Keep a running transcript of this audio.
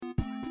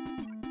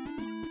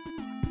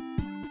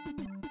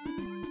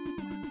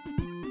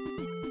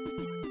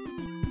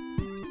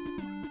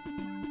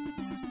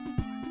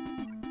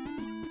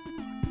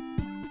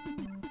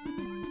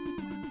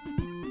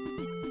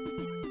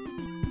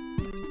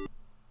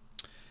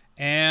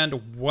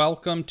and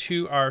welcome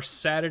to our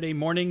Saturday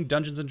morning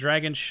Dungeons &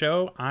 Dragons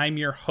show. I'm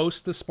your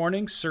host this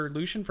morning, Sir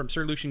Lucian from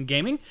Sir Lucian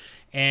Gaming,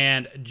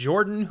 and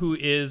Jordan, who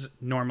is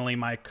normally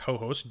my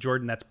co-host.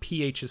 Jordan, that's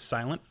PH is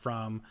silent,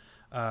 from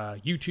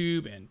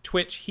YouTube and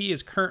Twitch. He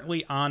is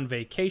currently on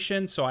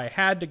vacation, so I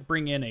had to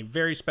bring in a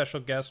very special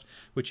guest,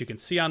 which you can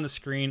see on the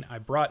screen. I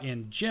brought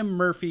in Jim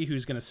Murphy,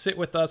 who's going to sit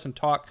with us and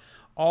talk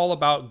all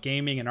about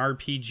gaming and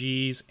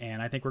RPGs,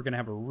 and I think we're going to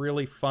have a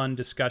really fun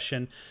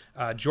discussion.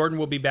 Jordan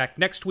will be back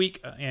next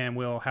week, and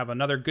we'll have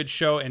another good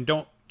show, and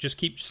don't just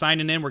keep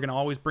signing in. We're going to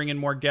always bring in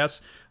more guests.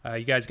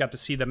 You guys got to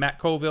see the Matt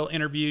Colville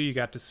interview. You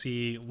got to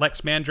see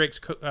Lex Mandrake's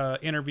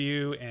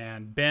interview,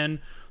 and Ben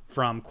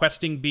from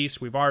Questing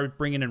Beast. We've already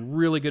bringing in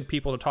really good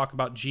people to talk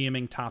about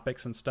GMing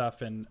topics and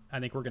stuff, and I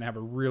think we're going to have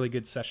a really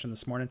good session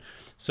this morning.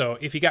 So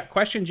if you got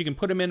questions, you can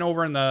put them in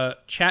over in the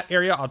chat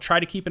area. I'll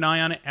try to keep an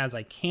eye on it as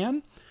I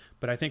can,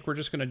 but I think we're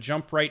just going to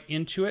jump right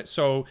into it.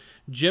 So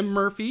Jim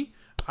Murphy,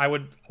 I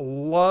would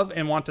love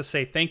and want to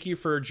say thank you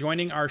for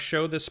joining our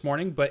show this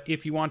morning, but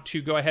if you want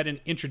to go ahead and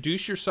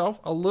introduce yourself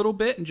a little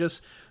bit and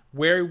just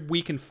where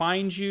we can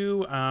find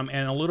you,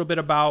 and a little bit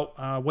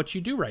about what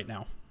you do right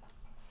now.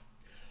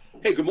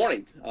 Hey, good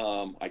morning.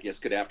 I guess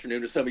good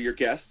afternoon to some of your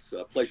guests.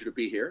 Pleasure to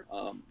be here.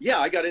 Yeah,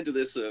 I got into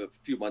this a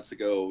few months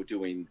ago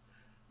doing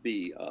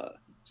the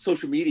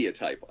social media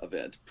type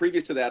event.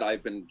 Previous to that,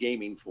 I've been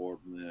gaming for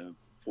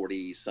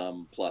 40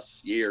 some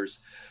plus years.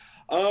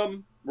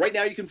 Right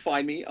now you can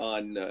find me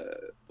on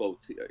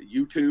both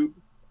YouTube.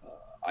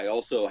 I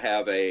also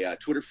have a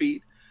Twitter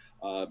feed.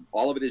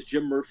 All of it is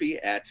Jim Murphy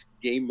at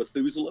Game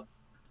Methuselah.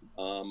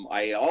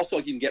 I also,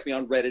 you can get me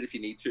on Reddit if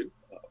you need to.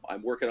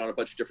 I'm working on a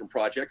bunch of different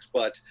projects,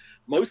 but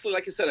mostly,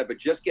 like I said, I've been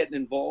just getting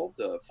involved,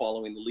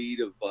 following the lead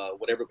of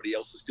what everybody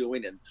else is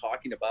doing, and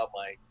talking about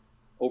my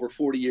over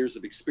 40 years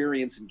of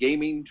experience in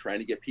gaming, trying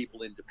to get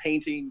people into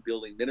painting,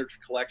 building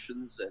miniature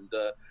collections,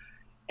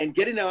 and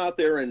getting out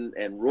there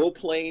and role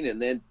playing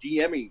and then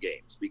DMing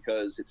games,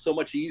 because it's so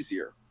much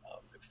easier.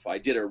 If I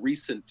did a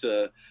recent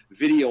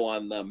video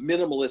on the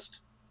minimalist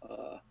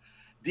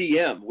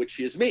DM, which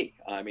is me.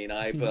 I mean,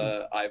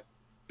 I've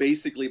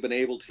basically been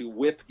able to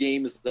whip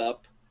games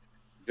up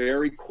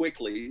very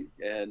quickly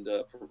and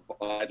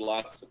provide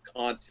lots of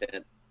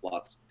content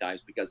lots of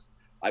times because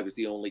I was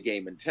the only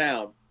game in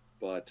town.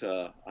 But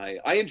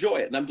I enjoy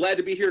it, and I'm glad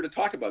to be here to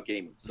talk about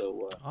gaming.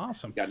 So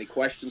awesome. Got any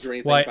questions or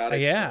anything about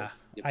it? Yeah,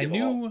 I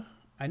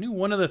knew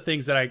one of the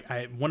things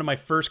that one of my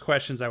first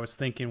questions I was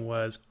thinking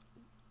was,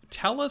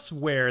 tell us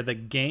where the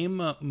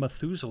Game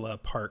Methuselah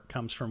part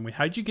comes from.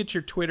 How'd you get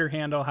your Twitter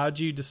handle? How'd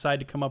you decide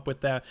to come up with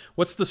that?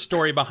 What's the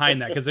story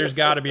behind that? Because there's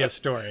got to be a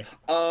story.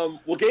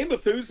 Well, Game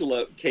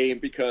Methuselah came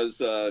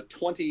because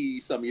 20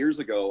 some years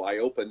ago I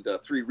opened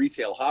 3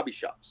 retail hobby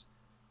shops.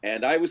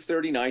 And I was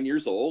 39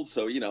 years old,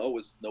 so, you know, it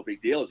was no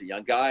big deal. I was a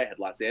young guy, had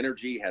lots of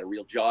energy, had a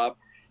real job.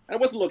 And I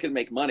wasn't looking to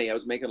make money. I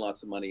was making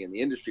lots of money in the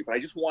industry, but I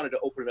just wanted to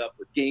open it up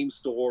with game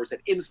stores and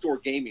in-store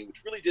gaming,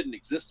 which really didn't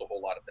exist a whole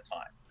lot at the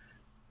time.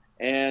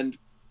 And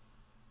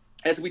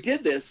as we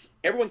did this,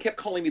 everyone kept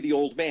calling me the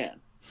old man.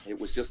 It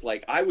was just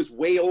like I was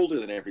way older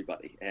than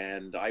everybody,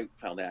 and I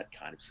found that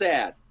kind of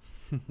sad.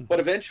 But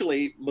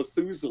eventually,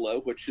 Methuselah,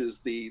 which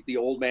is the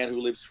old man who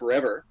lives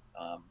forever,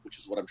 which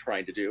is what I'm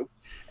trying to do,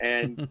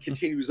 and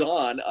continues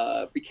on,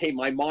 became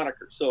my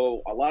moniker.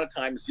 So a lot of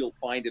times you'll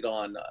find it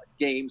on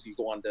games. You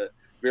go on to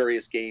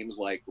various games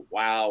like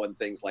WoW and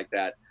things like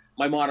that.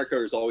 My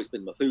moniker has always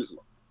been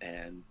Methuselah.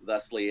 And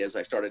thusly, as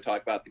I started to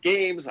talk about the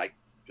games, I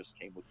just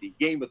came with the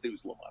Game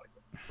Methuselah moniker.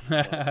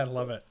 I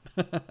love it.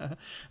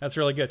 That's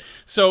really good.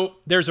 So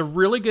there's a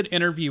really good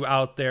interview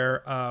out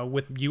there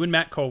with you and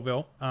Matt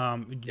Colville,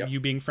 you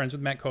being friends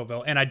with Matt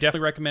Colville, and I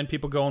definitely recommend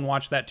people go and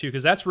watch that too,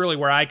 because that's really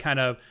where I kind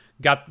of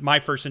got my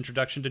first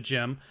introduction to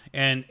Jim,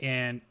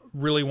 and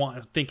really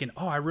thinking,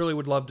 I really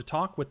would love to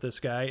talk with this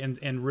guy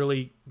and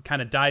really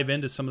kind of dive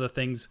into some of the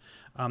things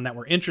that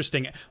were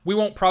interesting. We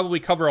won't probably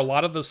cover a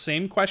lot of those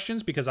same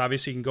questions because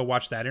obviously you can go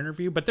watch that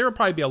interview, but there will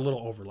probably be a little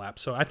overlap.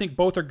 So I think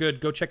both are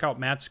good. Go check out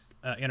Matt's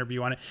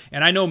interview on it.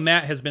 And I know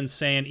Matt has been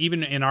saying,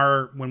 even in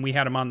when we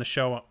had him on the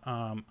show,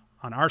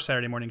 on our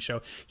Saturday morning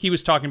show, he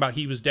was talking about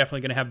he was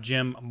definitely going to have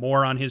Jim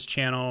more on his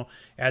channel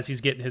as he's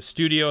getting his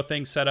studio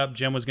thing set up.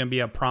 Jim was going to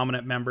be a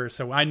prominent member,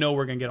 so I know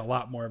we're going to get a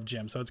lot more of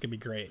Jim, so it's going to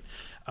be great.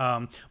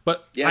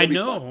 But yeah, I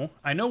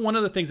know one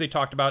of the things they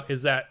talked about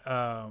is that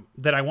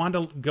that I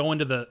wanted to go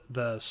into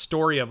the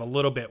story of a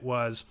little bit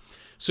was,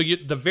 so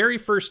the very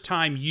first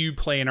time you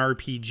play an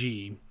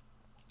RPG.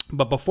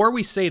 But before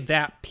we say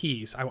that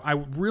piece, I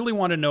really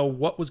want to know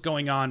what was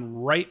going on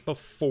right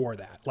before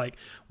that. Like,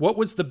 what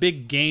was the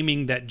big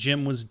gaming that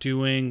Jim was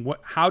doing?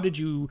 How did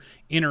you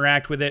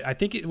interact with it? I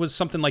think it was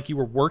something like you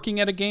were working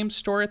at a game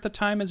store at the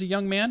time as a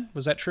young man.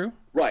 Was that true?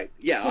 Right.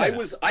 Yeah.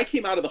 I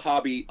came out of the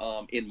hobby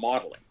in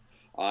modeling.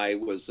 I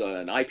was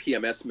an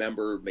IPMS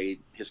member,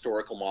 made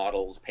historical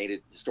models,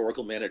 painted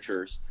historical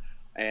miniatures.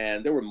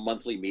 And there were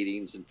monthly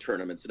meetings and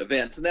tournaments and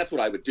events, and that's what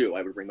I would do.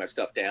 I would bring my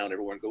stuff down.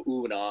 Everyone would go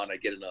ooh and on. I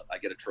get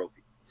a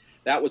trophy.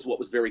 That was what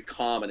was very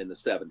common in the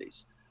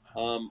 70s.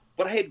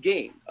 But I had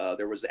game.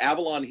 There was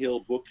Avalon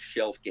Hill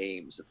Bookshelf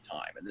Games at the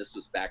time, and this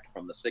was back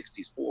from the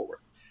 60s forward.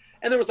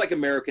 And there was like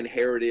American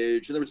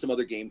Heritage, and there were some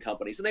other game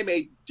companies, and they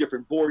made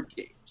different board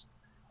games.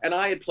 And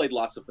I had played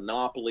lots of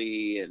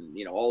Monopoly and,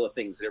 you know, all the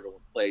things that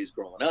everyone plays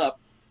growing up.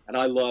 And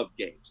I loved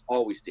games,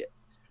 always did.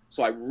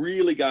 So I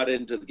really got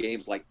into the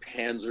games like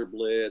Panzer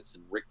Blitz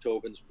and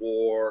Richthofen's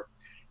War,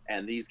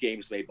 and these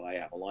games made by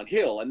Avalon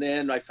Hill. And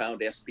then I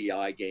found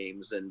SPI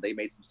games, and they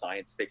made some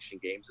science fiction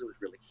games. It was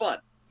really fun.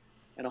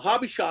 And a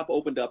hobby shop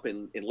opened up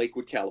in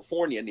Lakewood,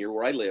 California, near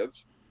where I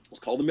lived. It was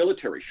called the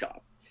Military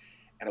Shop.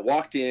 And I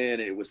walked in,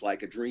 and it was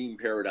like a dream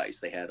paradise.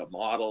 They had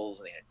models,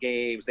 and they had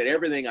games, they had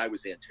everything I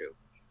was into.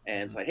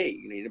 And it's like, hey,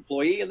 you need an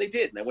employee? And they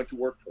did, and I went to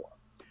work for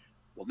them.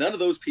 Well, none of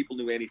those people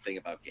knew anything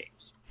about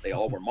games. They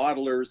all were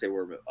modelers, they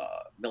were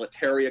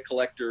militaria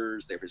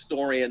collectors, they were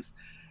historians.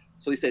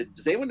 So they said,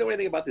 does anyone know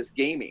anything about this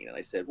gaming? And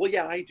I said, well,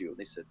 yeah, I do. And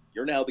they said,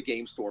 you're now the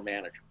game store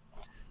manager.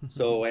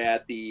 So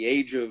at the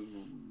age of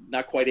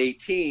not quite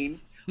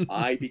 18,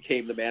 I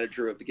became the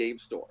manager of the game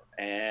store.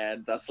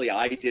 And thusly,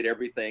 I did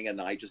everything,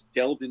 and I just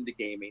delved into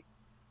gaming.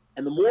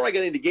 And the more I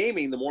got into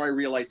gaming, the more I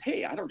realized,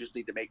 hey, I don't just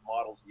need to make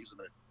models and use them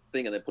in a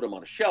thing and then put them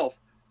on a shelf.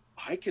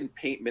 I can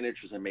paint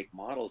miniatures and make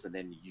models and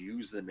then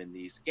use them in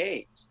these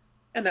games.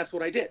 And that's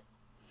what I did.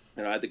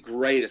 And I had the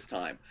greatest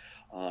time.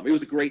 It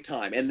was a great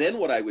time. And then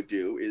what I would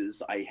do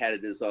is I had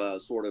it as a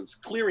sort of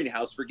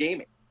clearinghouse for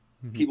gaming.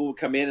 People would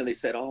come in and they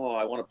said, oh,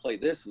 I want to play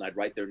this. And I'd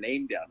write their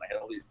name down. I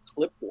had all these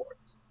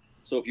clipboards.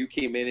 So if you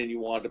came in and you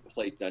wanted to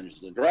play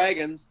Dungeons and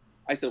Dragons,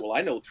 I said, well,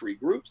 I know 3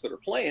 groups that are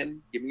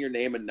playing. Give me your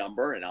name and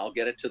number, and I'll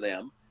get it to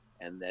them.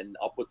 And then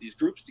I'll put these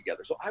groups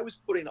together. So I was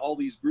putting all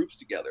these groups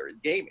together in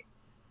gaming.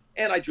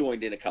 And I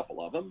joined in a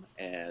couple of them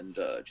and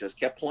just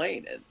kept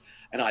playing.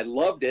 And I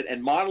loved it.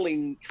 And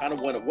modeling kind of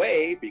went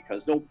away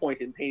because no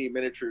point in painting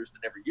miniatures to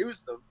never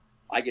use them.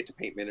 I get to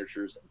paint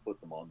miniatures and put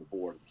them on the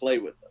board and play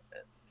with them.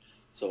 And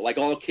so like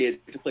all kids,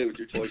 to play with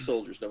your toy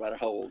soldiers, no matter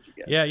how old you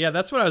get. Yeah,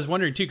 that's what I was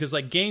wondering too, because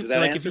like game,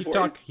 like if you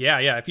talk,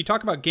 if you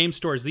talk about game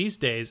stores these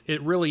days,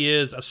 it really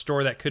is a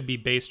store that could be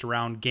based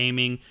around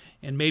gaming,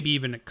 and maybe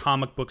even a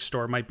comic book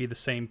store might be the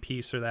same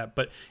piece or that.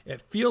 But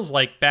it feels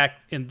like back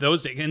in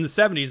those days, in the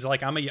 70s,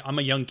 like I'm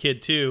a young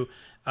kid too.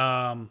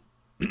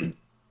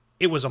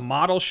 It was a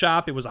model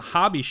shop, it was a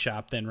hobby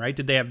shop then, right?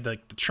 Did they have the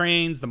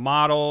trains, the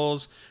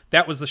models?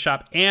 That was the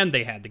shop, and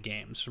they had the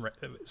games, right?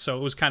 So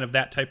it was kind of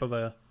that type of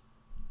a.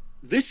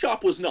 This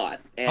shop was not,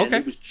 and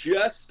it was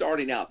just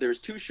starting out. There's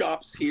 2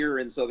 shops here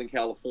in Southern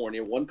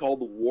California, one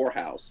called the War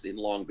House in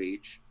Long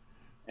Beach,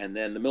 and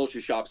then the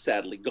Military Shop,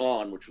 sadly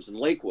gone, which was in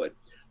Lakewood.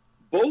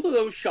 Both of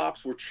those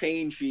shops were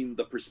changing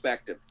the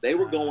perspective. They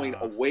were going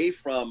away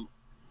from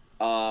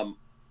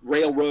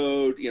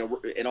railroad,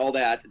 and all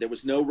that. There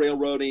was no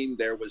railroading.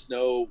 There was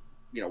no,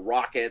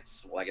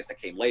 rockets. Well, I guess that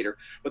came later,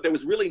 but there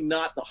was really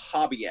not the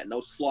hobby end, no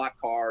slot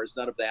cars,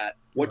 none of that.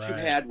 What you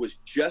had was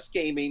just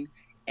gaming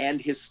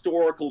and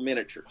historical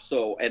miniatures,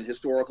 and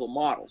historical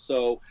models.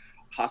 So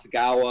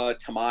Hasegawa,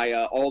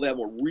 Tamiya, all of them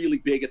were really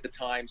big at the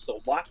time.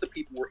 So lots of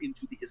people were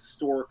into the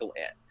historical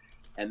end.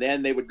 And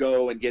then they would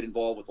go and get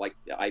involved with like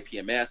the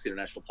IPMS,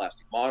 International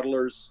Plastic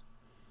Modelers.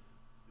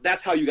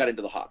 That's how you got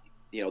into the hobby.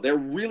 There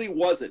really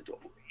wasn't.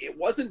 It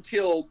wasn't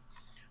until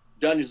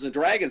Dungeons and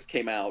Dragons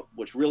came out,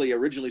 which really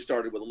originally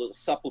started with a little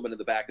supplement in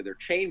the back of their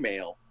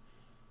chainmail.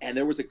 And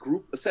there was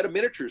a set of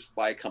miniatures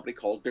by a company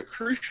called Der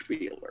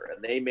Kirchspieler,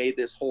 and they made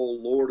this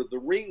whole Lord of the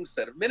Rings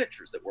set of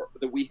miniatures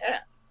that we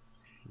had.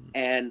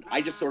 And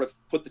I just sort of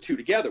put the 2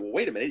 together. Well,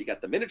 wait a minute, you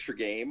got the miniature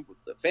game with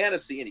the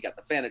fantasy, and you got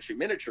the fantasy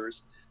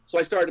miniatures. So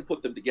I started to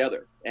put them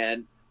together,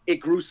 and it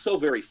grew so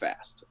very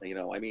fast.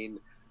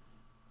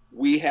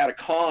 We had a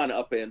con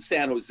up in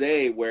San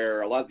Jose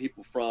where a lot of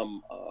people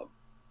from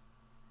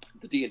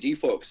the D&D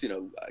folks,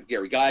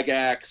 Gary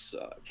Gygax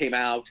came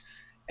out.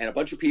 And a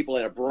bunch of people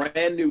in a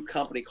brand new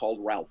company called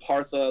Ral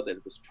Partha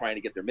that was trying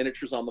to get their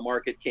miniatures on the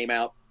market came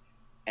out.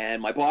 And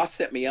my boss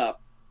set me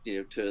up,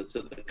 to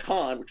the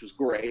con, which was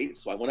great.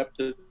 So I went up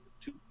to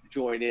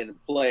join in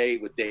and play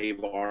with Dave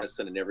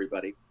Arneson and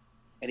everybody.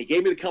 And he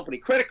gave me the company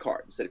credit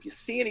card and said, if you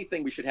see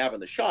anything we should have in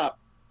the shop,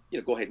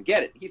 go ahead and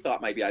get it. He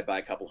thought maybe I'd buy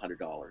a couple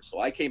 $100. So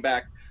I came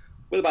back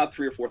with about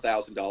 $3,000 or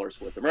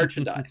 $4,000 worth of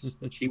merchandise,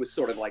 which he was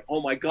sort of like,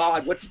 oh my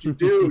God, what did you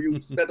do?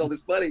 You spent all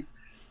this money.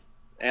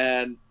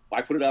 And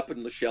I put it up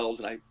in the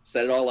shelves and I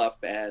set it all up.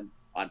 And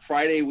on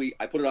Friday,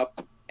 I put it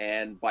up,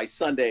 and by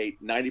Sunday,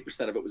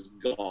 90% of it was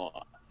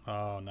gone.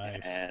 Oh, nice.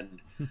 And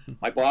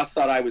my boss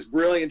thought I was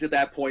brilliant at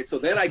that point. So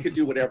then I could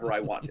do whatever I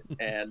wanted.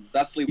 And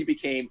thusly, we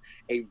became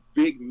a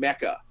big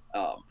mecca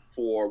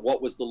for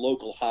what was the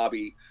local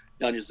hobby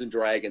Dungeons and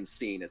Dragons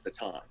scene at the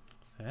time.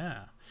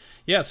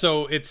 Yeah,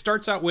 so it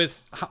starts out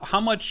with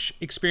how much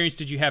experience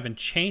did you have in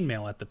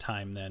chainmail at the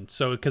time then?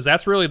 So, because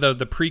that's really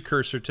the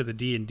precursor to the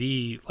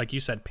D&D, like you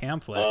said,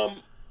 pamphlet.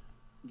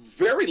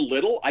 Very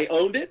little. I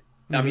owned it.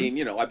 I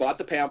mean, I bought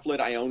the pamphlet.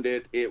 I owned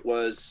it. It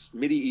was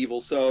medieval.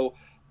 So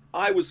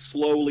I was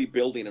slowly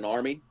building an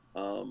army.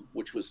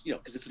 which was,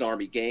 because it's an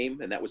army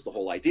game, and that was the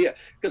whole idea.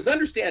 Because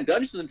understand,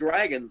 Dungeons and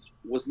Dragons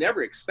was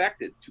never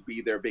expected to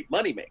be their big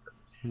moneymaker.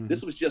 Mm-hmm.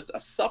 This was just a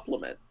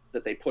supplement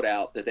that they put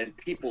out that then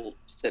people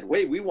said,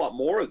 wait, we want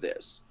more of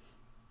this.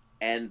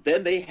 And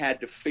then they had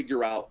to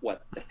figure out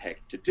what the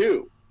heck to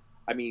do.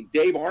 I mean,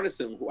 Dave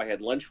Arneson, who I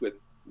had lunch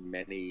with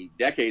many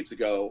decades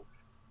ago,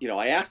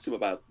 I asked him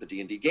about the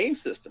D&D game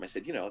system. I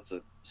said, it's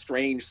a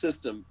strange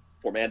system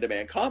for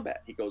man-to-man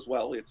combat. He goes,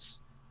 well, it's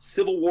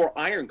Civil War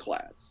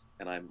ironclads.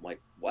 And I'm like,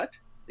 what?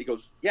 He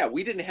goes, yeah,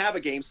 we didn't have a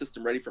game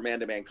system ready for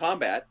man-to-man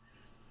combat.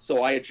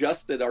 So I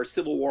adjusted our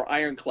Civil War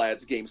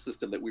ironclads game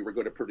system that we were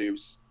going to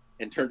produce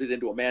and turned it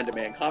into a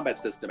man-to-man combat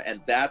system.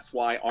 And that's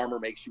why armor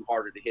makes you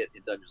harder to hit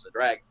in Dungeons and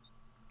Dragons.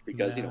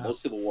 Because,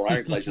 most Civil War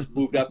ironclads just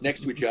moved up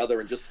next to each other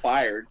and just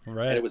fired.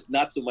 Right. And it was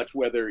not so much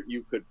whether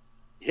you could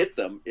hit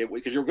them,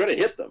 because you were going to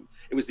hit them.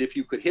 It was if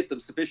you could hit them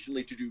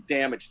sufficiently to do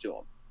damage to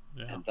them.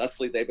 Yeah. And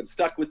thusly, they've been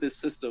stuck with this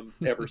system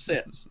ever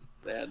since.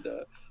 And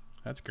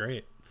that's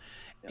great.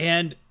 Yeah.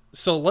 And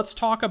so let's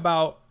talk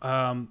about,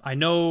 I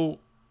know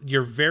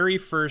your very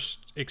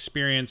first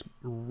experience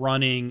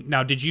running.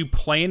 Now, did you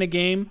play in a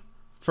game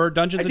for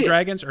Dungeons and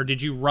Dragons, or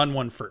did you run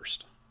one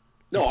first?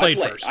 No, I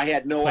played. I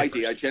had no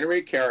idea. I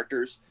generated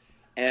characters,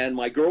 and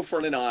my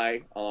girlfriend and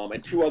I,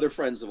 and two other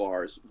friends of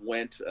ours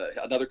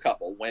another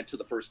couple went to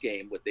the first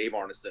game with Dave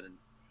Arneson, and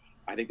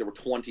I think there were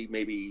 20,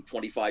 maybe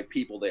 25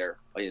 people there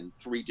in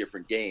 3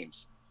 different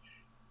games.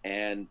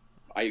 And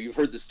you've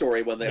heard the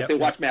story if they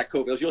watch Matt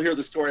Coville's, you'll hear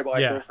the story about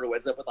my girlfriend who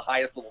ends up with the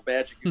highest level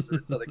magic user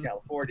in Southern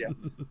California.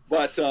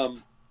 But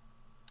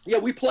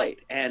we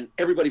played, and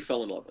everybody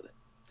fell in love with it.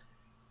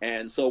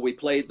 And so we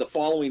played the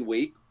following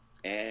week,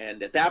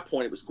 and at that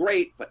point it was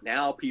great. But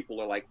now people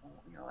are like,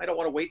 I don't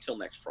want to wait till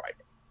next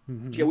Friday.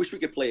 Mm-hmm. Gee, I wish we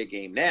could play a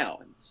game now.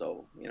 And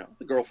so,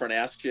 the girlfriend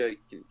asked you,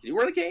 can you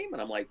run a game?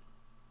 And I'm like,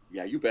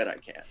 yeah, you bet I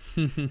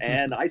can.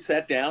 And I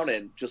sat down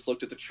and just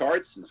looked at the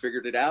charts and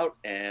figured it out.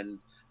 And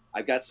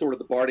I got sort of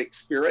the bardic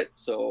spirit,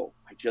 so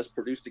I just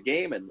produced a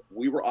game, and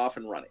we were off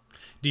and running.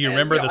 Do you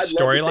remember the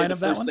storyline of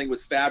that one? The first thing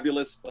was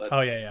fabulous, but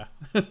oh yeah.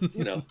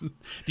 Do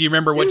you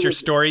remember what your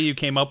story you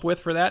came up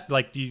with for that?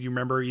 Like, do you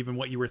remember even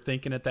what you were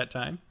thinking at that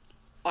time?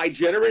 I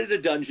generated a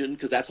dungeon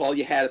because that's all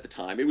you had at the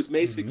time. It was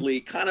basically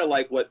kind of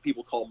like what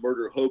people call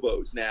murder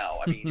hobos now.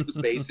 I mean, it was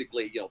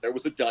basically, there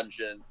was a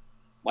dungeon.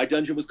 My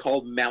dungeon was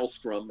called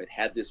Maelstrom. It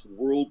had this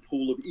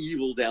whirlpool of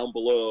evil down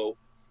below.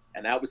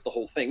 And that was the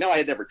whole thing. Now, I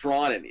had never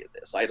drawn any of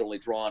this. I had only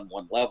drawn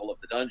one level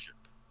of the dungeon.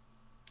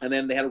 And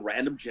then they had a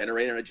random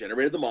generator, and I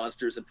generated the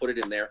monsters and put it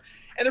in there.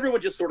 And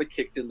everyone just sort of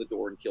kicked in the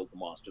door and killed the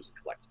monsters and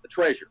collected the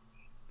treasure.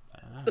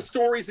 The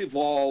stories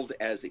evolved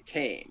as it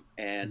came.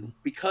 And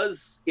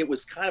because it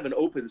was kind of an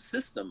open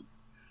system,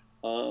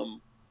 the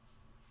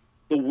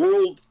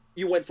world,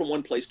 you went from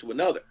one place to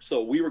another.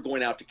 So we were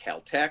going out to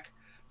Caltech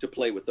to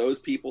play with those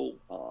people.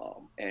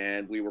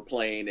 And we were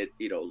playing at,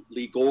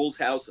 Lee Gold's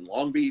house in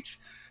Long Beach.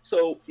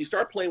 So you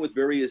start playing with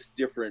various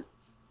different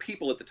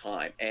people at the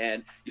time,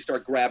 and you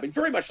start grabbing,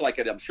 very much like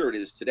I'm sure it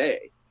is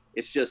today.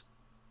 It's just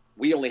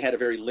we only had a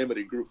very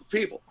limited group of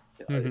people.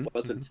 It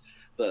wasn't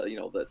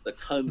the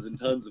tons and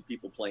tons of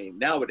people playing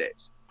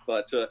nowadays.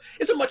 But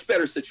it's a much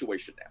better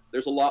situation now.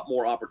 There's a lot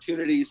more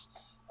opportunities.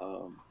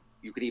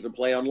 You can even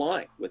play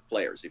online with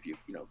players if you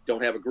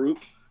don't have a group.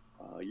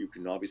 You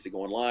can obviously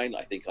go online.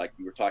 I think, like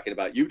you were talking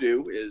about, you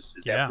do is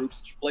have groups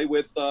that you play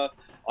with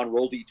on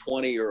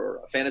Roll-D20 or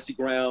Fantasy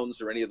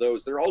Grounds or any of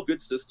those. They're all good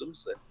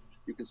systems that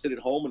you can sit at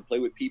home and play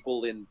with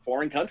people in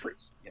foreign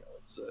countries.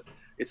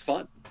 It's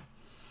fun.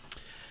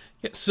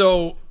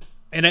 So,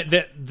 and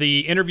the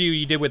interview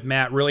you did with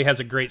Matt really has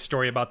a great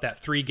story about that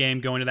 3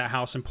 game, going to that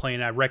house and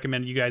playing. I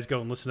recommend you guys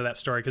go and listen to that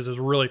story because it was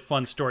a really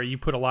fun story. You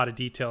put a lot of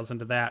details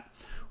into that.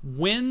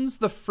 When's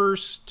the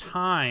first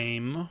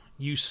time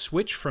you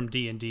switch from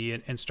D&D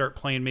and start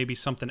playing maybe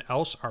something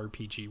else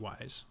RPG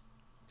wise?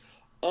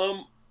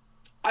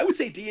 I would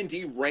say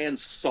D&D ran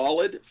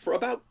solid for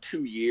about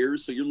 2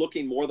 years. So you're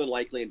looking more than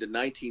likely into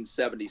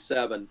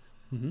 1977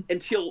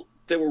 until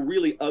there were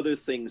really other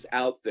things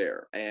out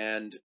there.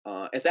 And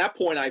at that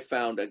point, I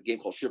found a game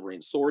called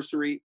Shivering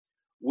Sorcery,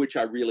 which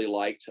I really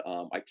liked.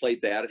 I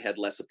played that. It had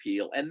less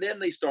appeal. And then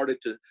they started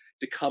to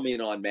come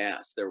in en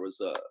masse. There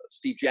was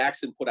Steve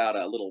Jackson put out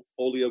a little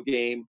folio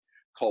game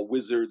called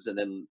Wizards, and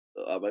then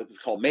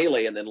called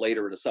Melee, and then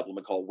later in a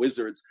supplement called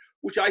Wizards,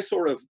 which I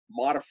sort of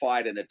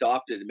modified and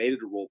adopted and made it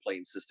a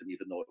role-playing system,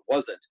 even though it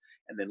wasn't.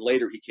 And then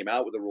later he came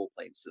out with a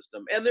role-playing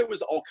system. And there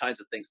was all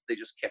kinds of things that they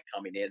just kept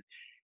coming in.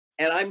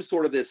 And I'm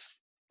sort of this,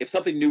 if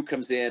something new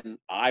comes in,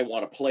 I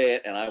want to play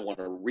it and I want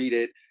to read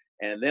it.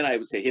 And then I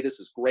would say, hey,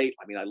 this is great.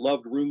 I mean, I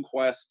loved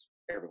RuneQuest.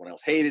 Everyone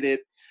else hated it.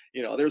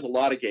 There's a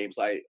lot of games.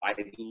 I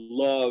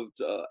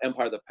loved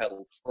Empire of the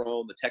Petal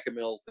Throne, the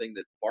Tekkamil thing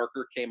that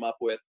Barker came up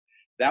with.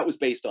 That was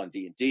based on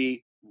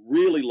D&D.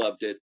 Really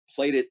loved it.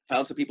 Played it.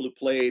 Found some people who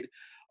played.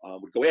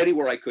 Would go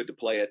anywhere I could to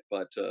play it.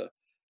 But,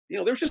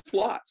 there's just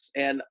lots.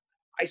 And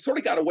I sort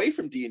of got away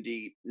from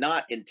D&D,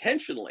 not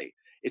intentionally.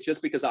 It's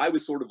just because I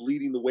was sort of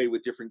leading the way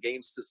with different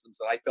game systems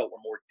that I felt were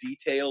more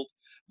detailed,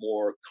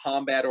 more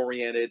combat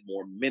oriented,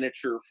 more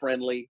miniature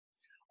friendly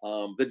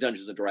than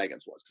Dungeons and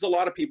Dragons was. Because a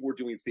lot of people were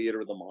doing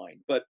theater of the mind,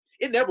 but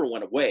it never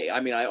went away.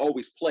 I mean, I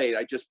always played.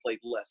 I just played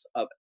less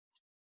of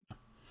it.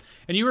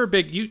 And you were a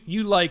big,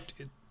 you liked,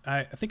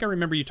 I think I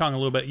remember you talking a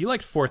little bit. You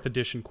liked 4th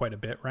edition quite a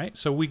bit, right?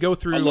 So we go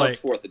through, I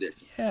loved 4th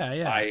edition.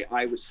 Yeah.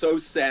 I was so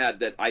sad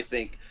that I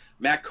think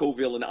Matt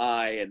Colville and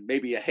I, and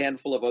maybe a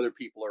handful of other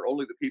people, are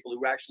only the people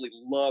who actually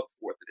loved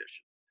 4th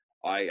edition.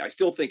 I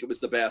still think it was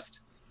the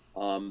best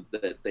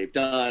that they've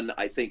done.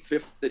 I think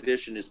 5th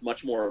edition is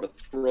much more of a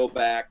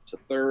throwback to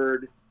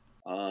 3rd.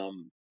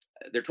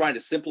 They're trying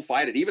to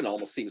simplify it. It even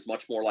almost seems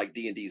much more like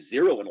D&D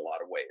 0 in a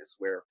lot of ways,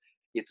 where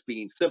it's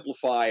being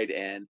simplified,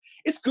 and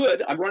it's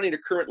good. I'm running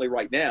it currently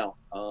right now,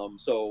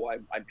 so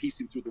I'm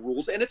piecing through the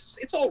rules, and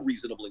it's all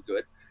reasonably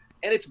good,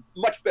 and it's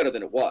much better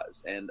than it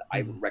was. And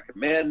I would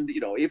recommend,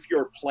 if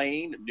you're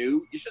playing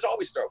new, you should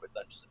always start with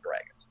Dungeons and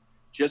Dragons,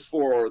 just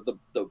for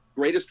the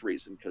greatest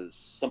reason. Because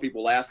some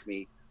people ask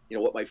me,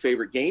 what my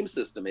favorite game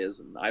system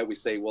is, and I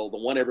always say, well, the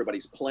one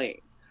everybody's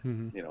playing.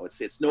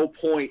 It's no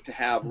point to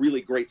have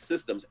really great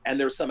systems, and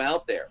there's some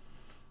out there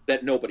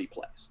that nobody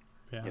plays.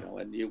 Yeah.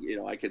 And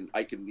I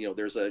can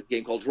there's a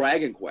game called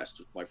Dragon Quest,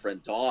 which my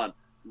friend Don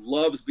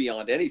loves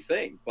beyond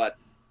anything, but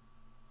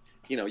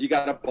you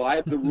got to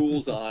buy the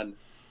rules on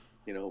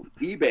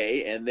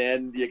eBay, and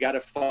then you got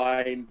to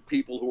find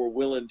people who are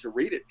willing to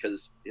read it,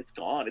 because it's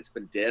gone. It's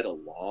been dead a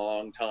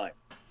long time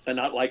and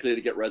not likely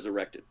to get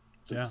resurrected,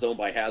 since it's owned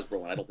by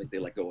Hasbro, and I don't think they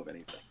let go of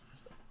anything.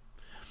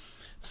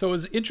 So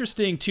it's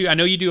interesting too. I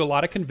know you do a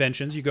lot of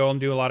conventions. You go and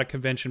do a lot of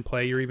convention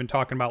play. You're even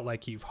talking about,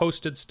 like, you've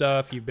hosted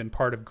stuff. You've been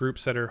part of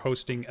groups that are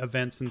hosting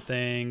events and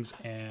things.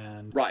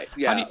 And right,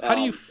 yeah. How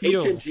do you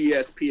feel?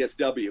 HMGS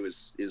PSW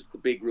is the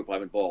big group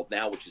I'm involved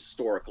now, which is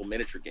historical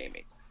miniature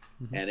gaming.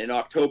 And in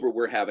October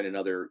we're having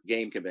another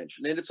game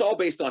convention, and it's all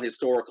based on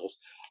historicals.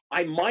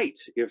 I might,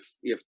 if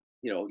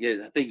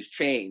things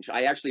change,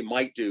 I actually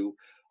might do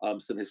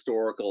some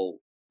historical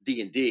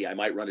D&D. I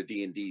might run a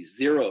D&D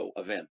 0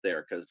 event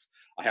there, because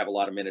I have a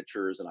lot of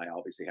miniatures, and I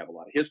obviously have a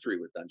lot of history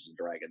with Dungeons and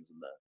Dragons in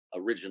the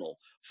original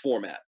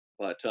format.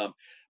 But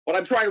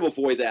I'm trying to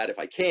avoid that if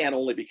I can,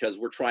 only because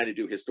we're trying to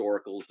do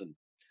historicals,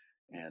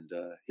 and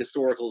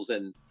historicals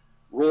and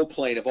role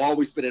playing have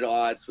always been at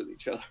odds with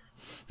each other.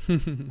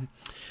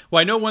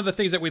 Well, I know one of the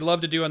things that we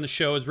love to do on the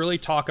show is really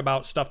talk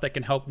about stuff that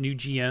can help new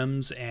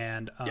GMs,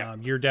 and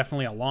you're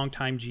definitely a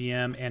longtime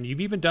GM, and you've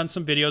even done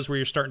some videos where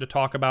you're starting to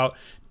talk about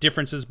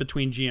differences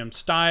between GM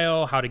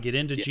style, how to get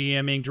into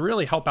GMing, to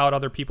really help out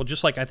other people,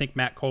 just like I think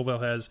Matt Colville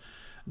has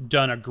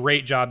done a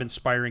great job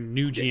inspiring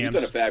new GMs. He's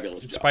done a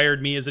fabulous job.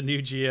 Inspired me as a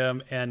new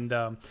GM,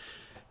 and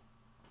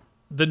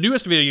the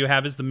newest video you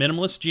have is the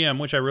Minimalist GM,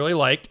 which I really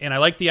liked, and I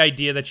like the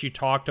idea that you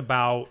talked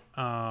about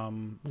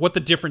what the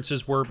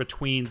differences were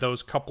between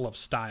those couple of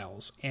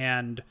styles.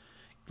 And,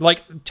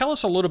 like, tell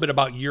us a little bit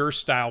about your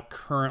style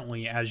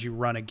currently as you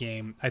run a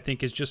game. I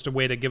think is just a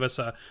way to give us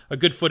a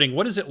good footing.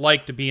 What is it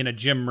like to be in a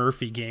Jim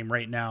Murphy game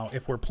right now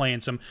if we're playing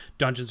some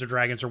Dungeons or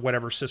Dragons or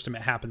whatever system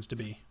it happens to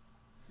be?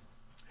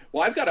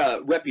 Well, I've got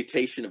a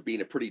reputation of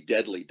being a pretty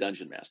deadly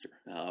dungeon master.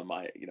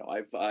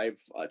 I've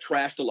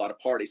trashed a lot of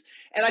parties,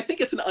 and I think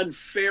it's an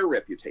unfair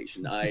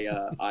reputation.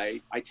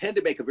 I tend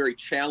to make a very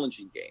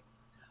challenging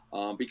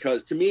game,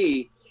 because to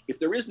me, if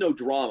there is no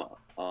drama,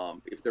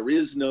 if there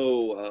is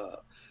no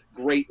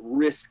great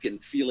risk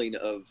and feeling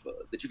of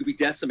that you could be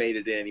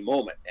decimated at any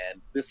moment,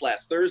 and this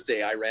last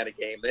Thursday I ran a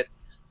game that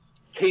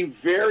came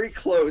very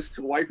close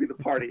to wiping the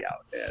party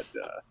out, and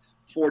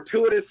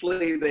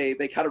fortuitously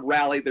they kind of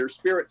rallied. Their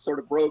spirit sort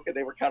of broke, and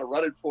they were kind of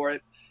running for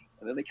it,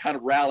 and then they kind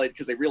of rallied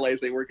because they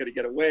realized they weren't going to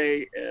get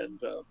away, and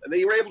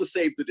they were able to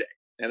save the day,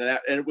 and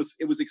it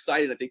was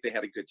exciting. I think they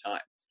had a good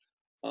time,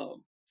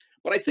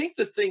 but I think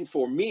the thing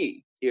for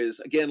me is,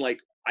 again,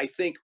 like, I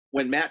think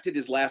when Matt did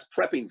his last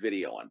prepping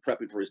video on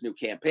prepping for his new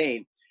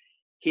campaign,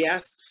 he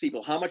asked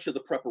people, how much of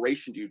the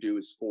preparation do you do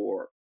is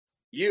for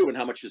you and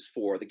how much is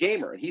for the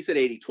gamer? And he said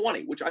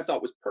 80-20, which I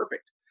thought was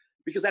perfect,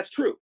 because that's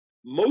true.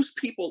 Most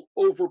people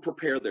over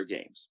prepare their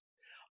games.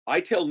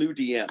 I tell new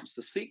DMs,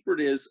 the secret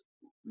is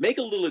make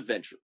a little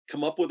adventure,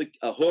 come up with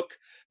a hook,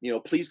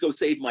 please go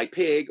save my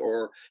pig,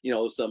 or,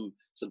 some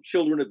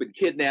children have been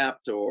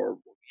kidnapped, or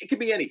it could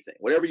be anything,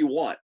 whatever you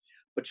want,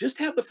 but just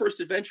have the first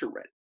adventure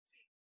ready.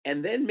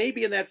 And then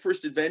maybe in that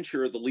first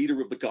adventure, the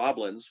leader of the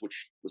goblins,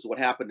 which was what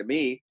happened to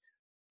me,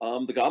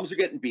 the goblins are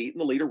getting beat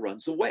and the leader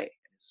runs away.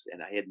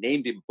 And I had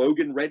named him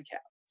Bogan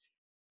Redcap.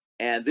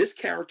 And this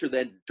character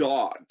then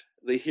dogged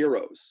the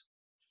heroes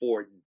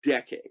for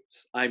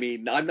decades. I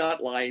mean, I'm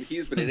not lying.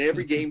 He's been in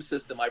every game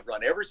system I've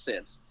run ever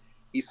since.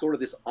 He's sort of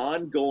this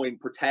ongoing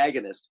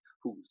protagonist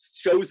who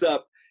shows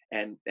up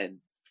and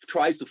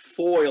tries to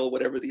foil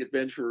whatever the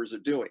adventurers are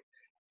doing.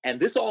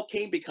 And this all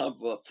came because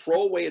of a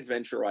throwaway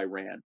adventure I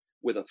ran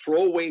with a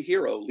throwaway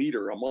hero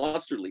leader, a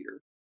monster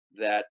leader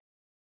that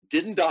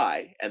didn't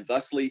die, and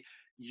thusly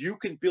you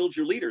can build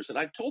your leaders. And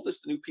I've told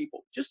this to new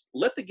people, just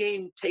let the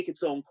game take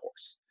its own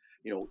course.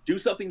 Do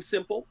something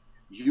simple,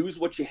 use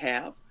what you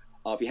have.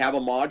 If you have a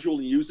module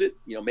and use it,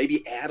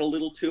 maybe add a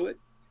little to it,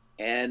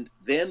 and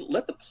then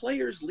let the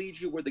players lead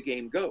you where the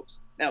game goes.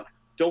 Now,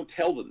 don't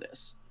tell them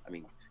this. I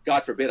mean,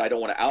 God forbid, I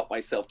don't want to out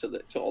myself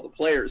to all the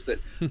players that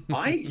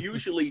I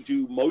usually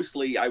do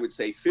mostly, I would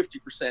say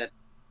 50%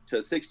 to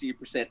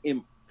 60%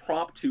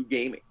 impromptu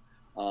gaming.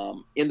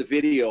 In the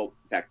video,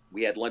 in fact,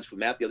 we had lunch with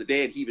Matt the other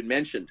day, and he even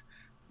mentioned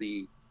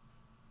the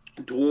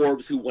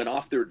dwarves who went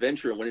off their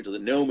adventure and went into the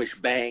gnomish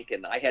bank,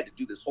 and I had to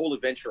do this whole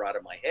adventure out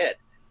of my head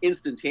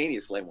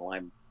instantaneously while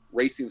I'm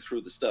racing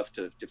through the stuff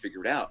to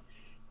figure it out.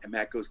 And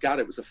Matt goes, God,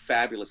 it was a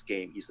fabulous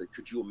game. He said,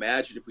 could you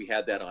imagine if we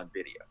had that on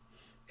video?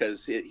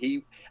 Because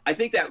I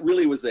think that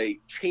really was a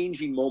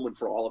changing moment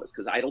for all of us,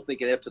 because I don't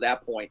think up to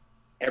that point,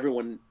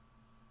 everyone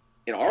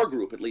in our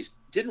group at least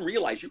didn't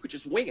realize you could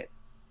just wing it.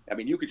 I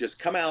mean, you could just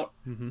come out,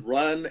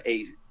 run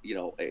a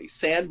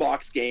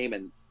sandbox game,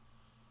 and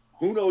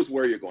who knows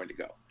where you're going to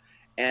go.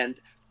 And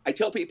I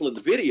tell people in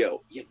the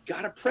video, you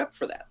got to prep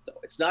for that, though.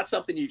 It's not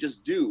something you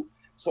just do.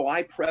 So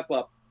I prep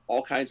up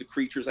all kinds of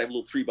creatures. I have a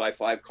little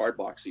 3x5 card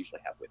box I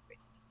usually have with me.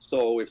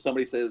 So if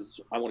somebody says,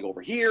 I want to go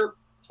over here,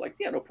 it's like,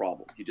 yeah, no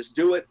problem. You just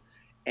do it,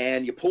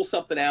 and you pull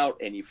something out,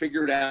 and you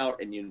figure it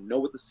out, and you know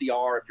what the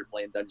CR, if you're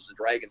playing Dungeons and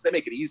Dragons, they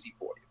make it easy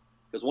for you.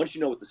 Because once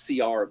you know what the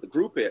CR of the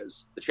group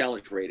is, the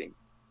challenge rating,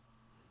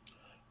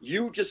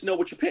 you just know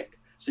what you pick.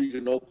 So you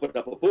can open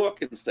up a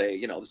book and say,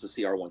 this is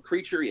a CR1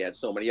 creature. You add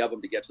so many of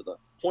them to get to the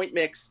point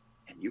mix,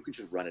 and you can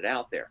just run it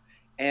out there.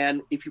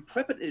 And if you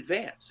prep it in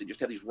advance and just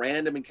have these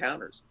random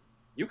encounters,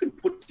 you can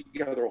put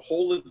together a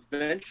whole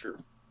adventure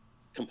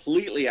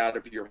completely out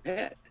of your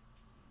head.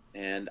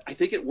 And I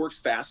think it works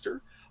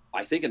faster.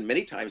 I think in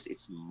many times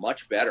it's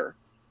much better.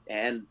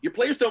 And your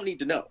players don't need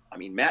to know. I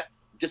mean, Matt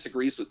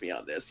disagrees with me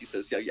on this. He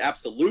says, yeah, you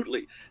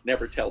absolutely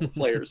never tell the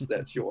players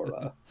that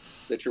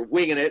you're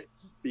winging it,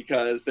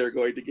 because they're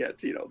going to get,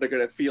 they're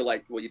going to feel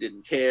like, well, you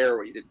didn't care,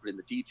 or you didn't put in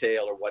the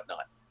detail or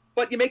whatnot.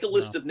 But you make a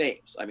list of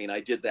names. I mean, I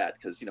did that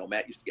because,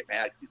 Matt used to get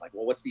mad because he's like,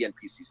 well, what's the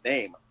NPC's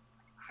name?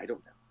 I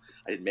don't know.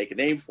 I didn't make a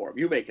name for him.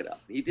 You make it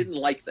up. He didn't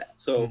like that.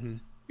 So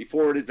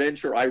before an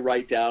adventure, I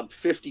write down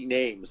 50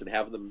 names and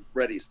have them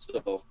ready.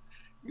 So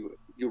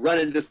you run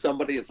into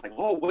somebody, it's like,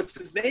 oh, what's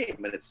his name?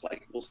 And it's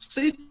like, well,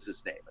 Sid's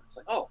his name. And it's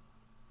like, oh,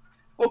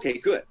 okay,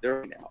 good.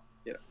 There now,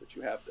 that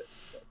you have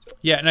this.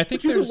 Yeah, and I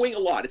think you can wing a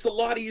lot. It's a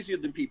lot easier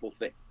than people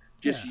think.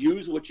 Just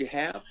use what you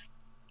have.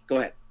 Go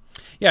ahead.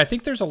 Yeah, I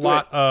think there's a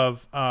lot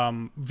of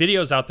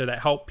videos out there that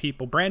help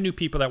people, brand new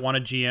people that want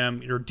to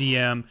GM or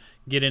DM,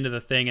 get into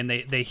the thing, and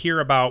they hear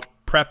about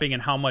prepping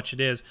and how much it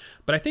is.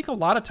 But I think a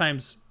lot of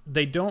times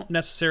they don't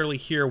necessarily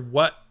hear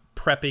what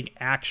prepping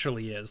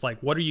actually is. Like,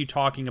 what are you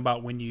talking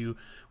about when you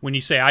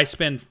say I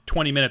spend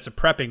 20 minutes of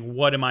prepping?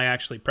 What am I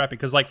actually prepping?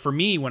 Because like for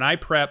me, when I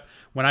prep,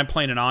 when I'm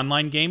playing an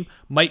online game,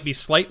 might be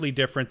slightly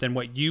different than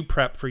what you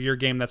prep for your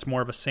game that's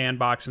more of a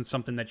sandbox and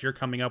something that you're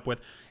coming up with.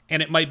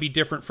 And it might be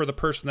different for the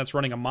person that's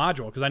running a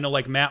module. Because I know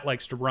like Matt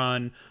likes to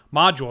run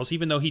modules,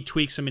 even though he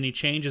tweaks them and he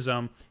changes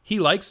them. He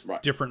likes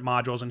different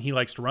modules and he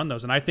likes to run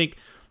those. And I think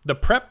the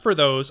prep for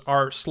those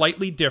are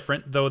slightly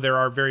different, though there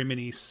are very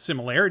many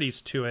similarities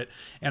to it.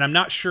 And I'm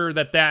not sure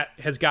that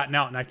has gotten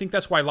out. And I think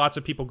that's why lots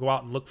of people go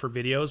out and look for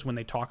videos when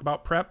they talk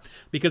about prep,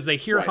 because they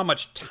hear how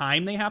much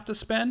time they have to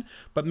spend,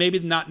 but maybe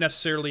not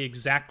necessarily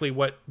exactly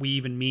what we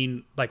even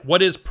mean. Like,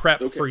 what is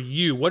prep for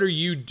you? What are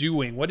you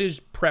doing? What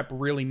does prep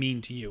really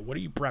mean to you? What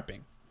are you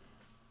prepping?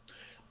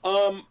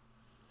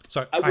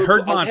 So I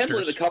heard monsters. I'll handle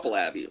it in a couple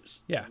avenues.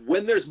 Yeah.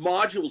 When there's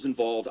modules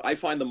involved, I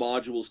find the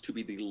modules to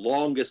be the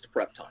longest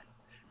prep time,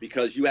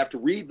 because you have to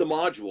read the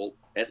module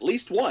at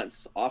least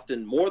once,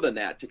 often more than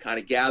that, to kind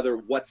of gather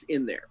what's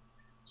in there.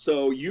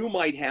 So you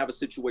might have a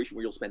situation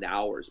where you'll spend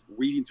hours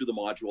reading through the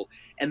module,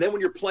 and then when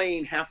you're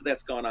playing, half of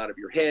that's gone out of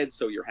your head,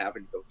 so you're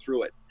having to go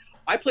through it.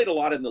 I played a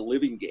lot in the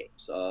living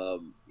games,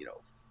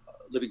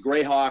 Living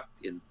Greyhawk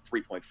in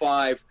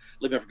 3.5,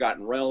 Living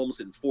Forgotten Realms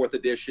in 4th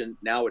edition,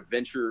 now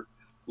Adventure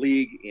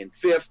League in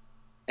 5th,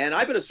 and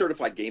I've been a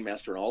certified game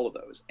master in all of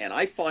those. And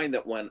I find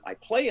that when I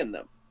play in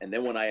them, and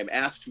then when I am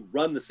asked to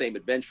run the same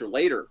adventure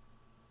later,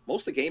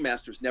 most of the game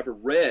masters never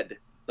read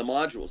the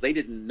modules. They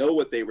didn't know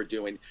what they were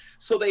doing.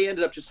 So they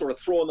ended up just sort of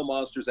throwing the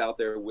monsters out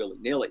there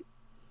willy-nilly.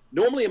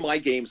 Normally in my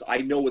games, I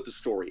know what the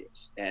story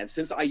is. And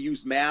since I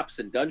use maps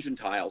and dungeon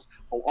tiles,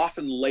 I'll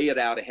often lay it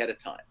out ahead of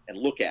time and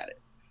look at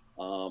it.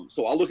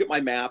 So I'll look at my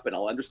map and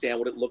I'll understand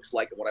what it looks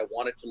like and what I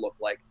want it to look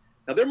like.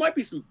 Now, there might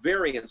be some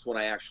variance when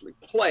I actually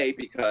play,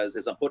 because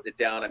as I'm putting it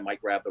down, I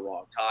might grab the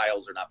wrong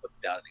tiles or not put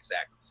them down in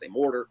exactly the same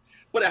order.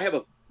 But I have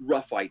a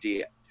rough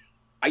idea.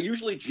 I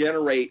usually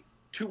generate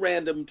 2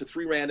 random to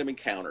 3 random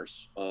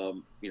encounters,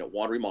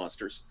 wandering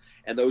monsters.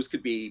 And those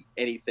could be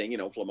anything,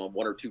 from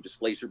 1 or 2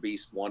 displacer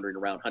beasts wandering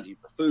around hunting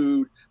for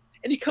food.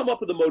 And you come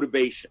up with a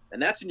motivation, and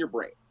that's in your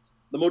brain.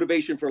 The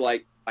motivation for,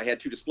 like, I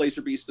had 2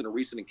 displacer beasts in a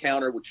recent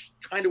encounter, which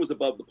kind of was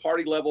above the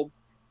party level,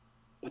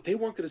 but they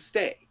weren't going to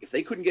stay. If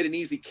they couldn't get an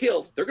easy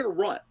kill, they're going to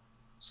run.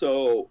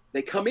 So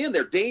they come in,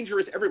 they're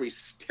dangerous.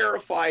 Everybody's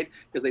terrified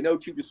because they know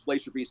 2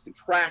 displacer beasts can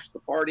trash the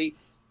party.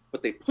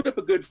 but they put up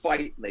a good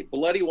fight and they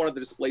bloody one of the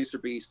Displacer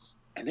Beasts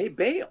and they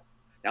bail.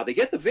 Now they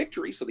get the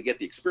victory, so they get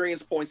the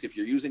experience points if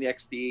you're using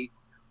XP,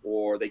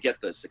 or they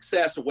get the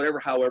success or whatever,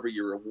 however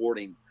you're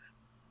awarding.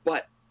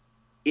 But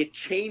it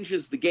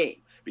changes the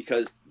game,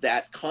 because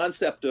that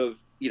concept of,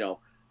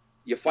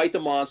 you fight the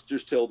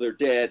monsters till they're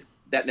dead,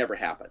 that never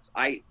happens.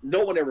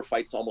 No one ever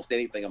fights almost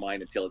anything of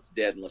mine until it's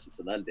dead, unless it's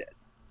an undead.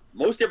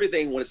 Most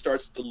everything, when it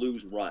starts to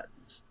lose,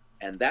 runs.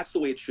 And that's the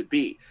way it should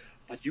be.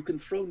 But you can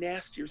throw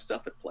nastier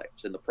stuff at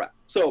players in the prep.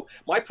 So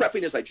my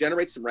prepping is I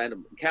generate some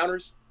random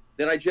encounters.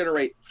 Then I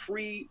generate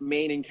 3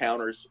 main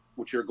encounters,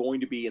 which are going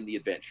to be in the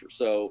adventure.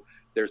 So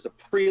there's the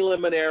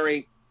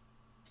preliminary,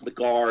 the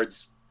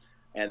guards,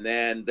 and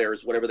then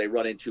there's whatever they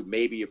run into,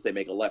 maybe if they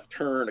make a left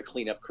turn, a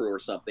cleanup crew or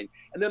something.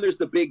 And then there's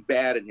the big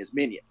bad and his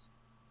minions.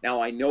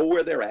 Now I know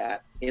where they're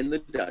at in the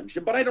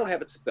dungeon, but I don't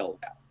have it spelled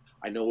out.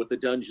 I know what the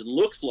dungeon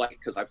looks like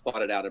because I've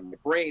thought it out in my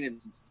brain,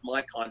 and since it's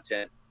my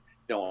content,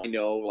 I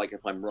know, like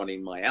if I'm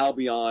running my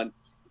Albion,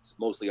 it's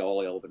mostly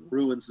all elven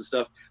ruins and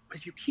stuff. But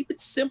if you keep it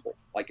simple,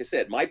 like I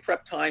said, my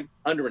prep time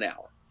under an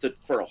hour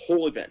for a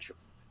whole adventure,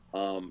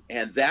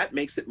 and that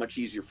makes it much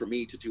easier for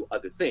me to do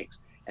other things.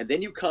 And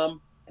then you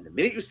come, and the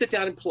minute you sit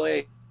down and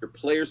play, your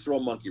players throw a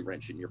monkey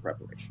wrench in your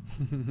preparation,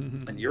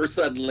 and you're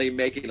suddenly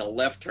making a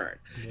left turn.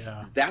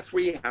 Yeah, that's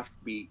where you have to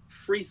be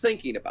free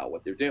thinking about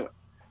what they're doing.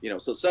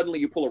 So suddenly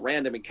you pull a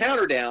random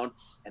encounter down,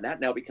 and that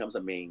now becomes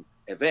a main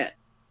event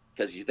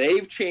because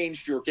they've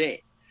changed your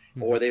game,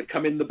 or they've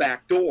come in the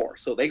back door,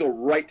 so they go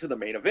right to the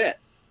main event.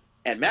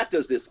 And Matt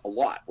does this a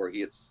lot, where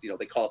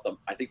they call it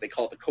I think they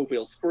call it the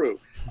Covale screw.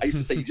 I used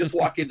to say you just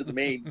walk into the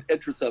main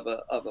entrance of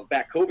a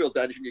back Covale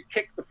dungeon, you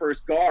kick the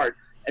first guard,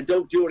 and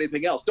don't do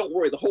anything else. Don't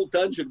worry, the whole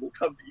dungeon will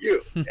come to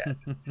you.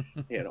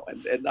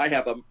 And, and I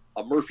have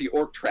a Murphy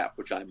orc trap,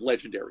 which I'm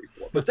legendary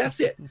for. But that's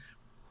it.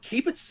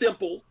 Keep it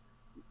simple.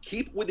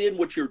 Keep within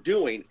what you're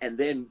doing, and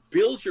then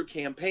build your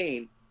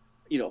campaign,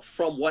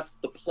 from what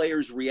the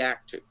players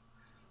react to.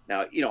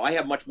 Now, I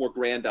have much more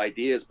grand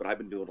ideas, but I've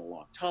been doing it a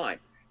long time.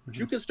 But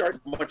you can start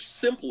much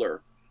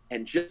simpler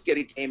and just get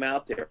a game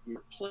out there.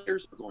 Your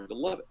players are going to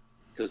love it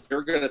because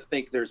they're going to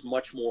think there's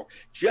much more.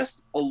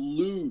 Just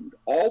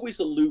always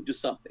allude to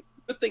something.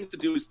 The good thing to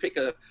do is pick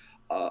a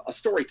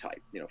story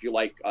type. If you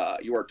like,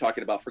 you were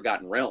talking about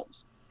Forgotten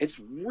Realms. It's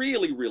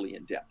really, really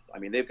in depth. I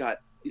mean, they've got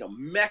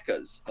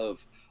mechas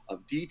of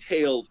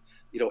detailed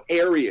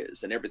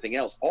areas and everything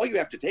else. All you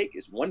have to take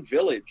is one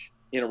village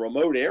in a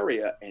remote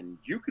area, and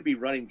you could be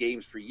running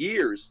games for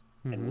years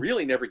and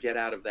really never get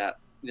out of that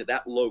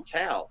that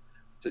locale.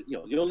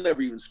 You'll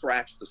never even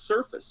scratch the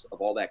surface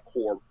of all that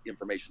core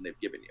information they've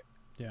given you.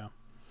 Yeah.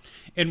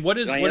 And what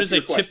is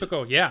a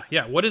typical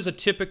what is a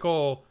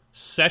typical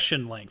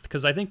session length?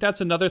 Because I think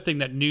that's another thing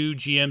that new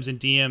GMs and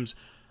DMs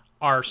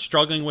are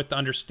struggling with to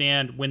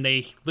understand. When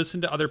they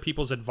listen to other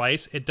people's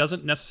advice, it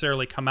doesn't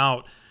necessarily come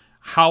out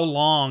how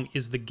long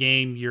is the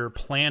game you're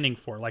planning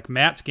for. Like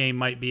Matt's game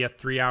might be a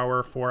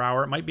 3-hour,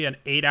 4-hour, it might be an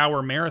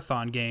 8-hour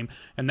marathon game,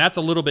 and that's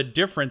a little bit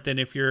different than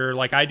if you're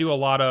like, I do a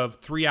lot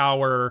of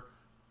 3-hour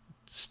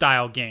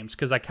style games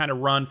because I kind of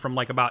run from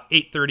like about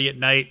 8:30 at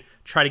night,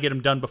 try to get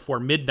them done before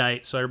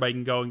midnight so everybody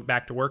can go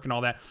back to work and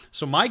all that.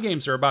 So my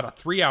games are about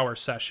a 3-hour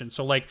session.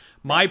 So like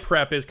my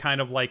prep is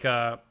kind of like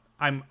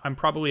I'm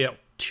probably at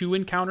 2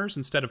 encounters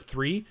instead of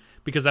 3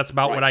 because that's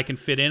about what I can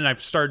fit in. And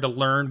I've started to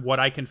learn what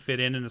I can fit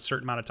in a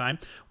certain amount of time.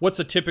 What's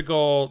a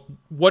typical,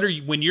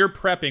 when you're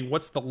prepping,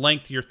 what's the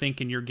length you're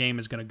thinking your game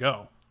is going to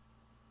go?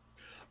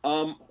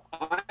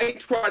 I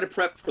try to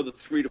prep for the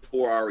 3 to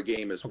 4 hour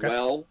game as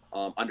well,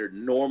 under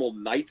normal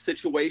night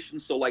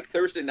situations. So like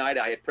Thursday night,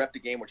 I had prepped a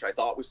game which I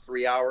thought was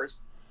 3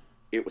 hours.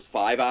 It was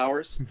 5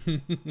 hours.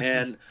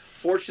 And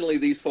fortunately,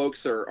 these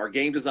folks are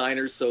game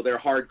designers, so they're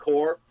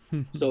hardcore.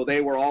 So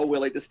they were all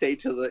willing to stay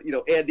to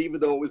the, end, even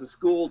though it was a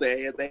school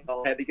day and they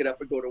all had to get up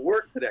and go to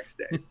work the next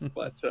day.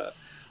 But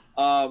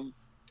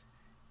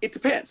it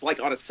depends.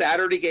 Like on a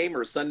Saturday game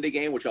or a Sunday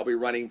game, which I'll be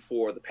running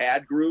for the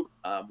pad group,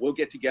 we'll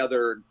get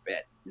together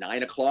at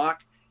 9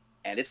 o'clock,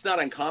 and it's not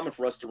uncommon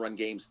for us to run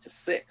games to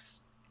 6.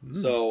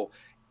 So,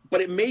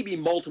 but it may be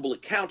multiple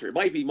encounter. It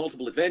might be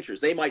multiple adventures.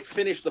 They might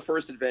finish the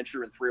first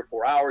adventure in 3 or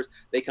 4 hours.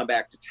 They come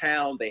back to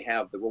town. They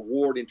have the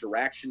reward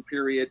interaction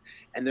period,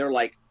 and they're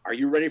like, "Are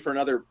you ready for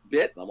another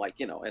bit?" And I'm like,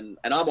 and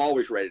I'm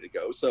always ready to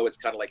go. So it's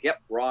kind of like,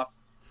 "Yep, we're off."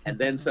 And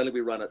then suddenly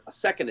we run a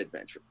second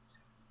adventure.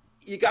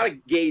 You got to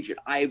gauge it.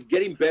 I'm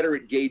getting better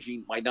at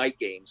gauging my night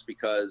games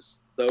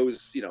because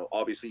those,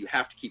 obviously you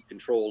have to keep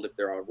controlled if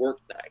they're on work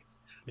nights.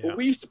 Yeah. But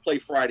we used to play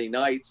Friday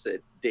nights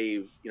at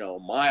Dave,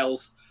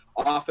 Miles'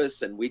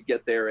 office, and we'd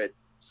get there at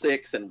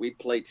 6 and we'd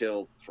play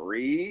till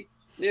 3.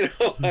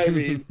 I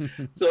mean,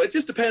 so it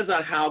just depends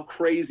on how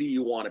crazy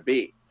you want to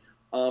be.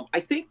 I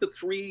think the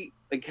 3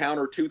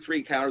 encounter, the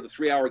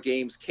 3-hour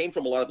games came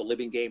from a lot of the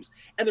living games,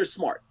 and they're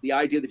smart. The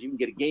idea that you can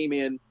get a game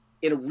in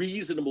a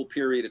reasonable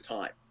period of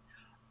time.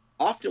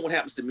 Often what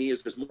happens to me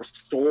is there's more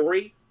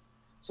story.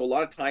 So a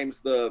lot of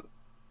times the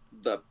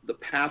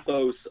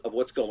pathos of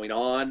what's going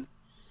on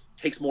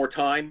takes more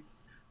time.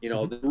 You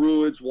know, the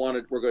druids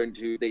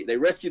they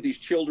rescued these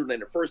children in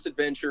their first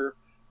adventure,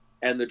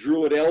 and the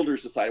druid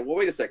elders decided, well,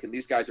 wait a second,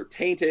 these guys are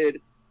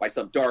tainted by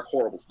some dark,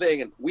 horrible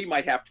thing, and we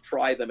might have to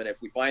try them, and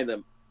if we find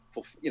them,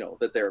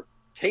 that they're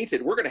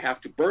tainted, we're going to have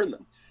to burn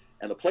them.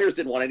 And the players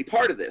didn't want any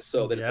part of this,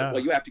 so then it's like,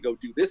 well, you have to go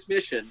do this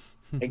mission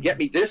and get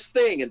me this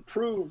thing and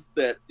prove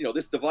that,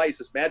 this device,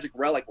 this magic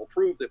relic will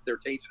prove that they're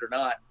tainted or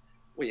not.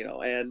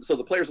 Well, and so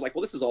the players are like,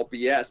 well, this is all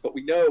BS, but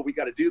we know we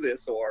got to do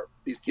this or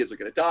these kids are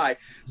going to die.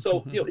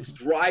 So, it's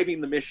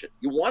driving the mission.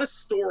 You want a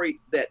story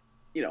that,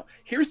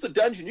 here's the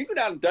dungeon. You can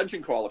go down and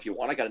dungeon crawl if you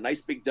want. I got a nice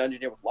big dungeon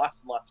here with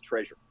lots and lots of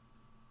treasure.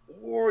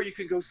 Or you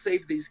can go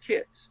save these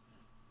kids.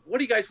 What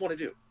do you guys want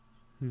to do?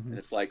 And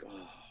it's like,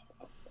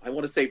 oh, I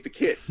want to save the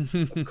kids.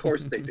 Of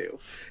course they do.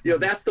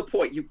 That's the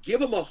point. You give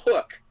them a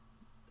hook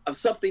of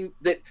something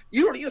that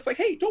you don't, it's like,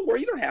 hey, don't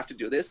worry, you don't have to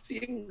do this. You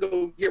can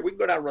go here, we can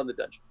go down and run the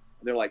dungeon.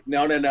 And they're like,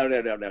 no.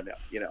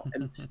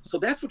 And so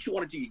that's what you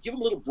want to do. You give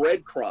them little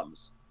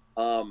breadcrumbs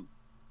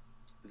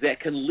that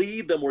can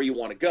lead them where you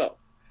want to go.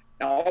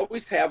 Now,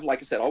 always have, like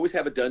I said, always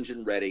have a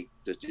dungeon ready,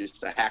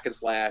 just a hack and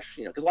slash,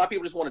 because a lot of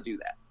people just want to do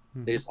that.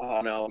 They just,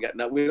 oh no,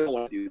 we don't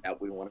want to do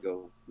that. We want to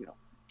go,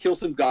 kill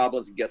some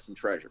goblins and get some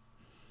treasure.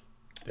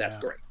 That's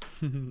great.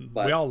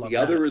 But we all love the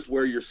that. other is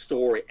where your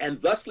story and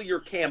thusly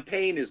your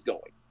campaign is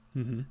going.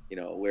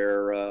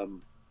 Where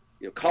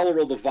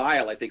Colorado the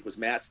Vile, I think, was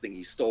Matt's thing.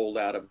 He stole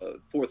out of a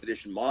 4th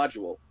edition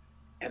module,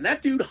 and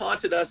that dude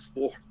haunted us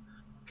for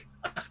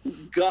a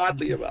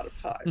godly amount of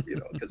time,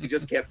 because he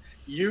just kept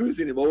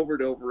using him over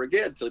and over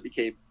again until he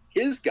became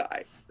his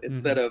guy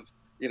instead of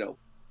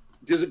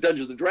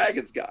Dungeons and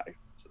Dragons guy.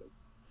 So,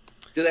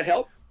 did that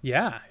help?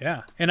 Yeah.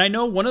 And I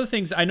know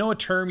a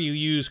term you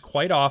use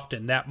quite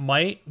often that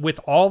might, with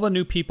all the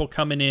new people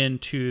coming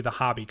into the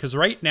hobby, because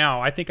right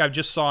now, I think I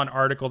just saw an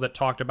article that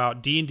talked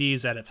about D&D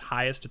is at its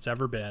highest it's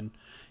ever been.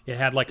 It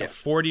had like a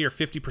 40 or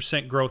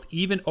 50% growth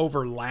even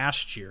over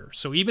last year.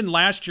 So even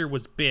last year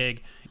was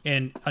big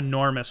and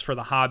enormous for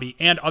the hobby,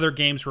 and other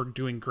games were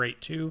doing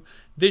great too.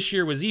 This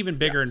year was even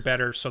bigger and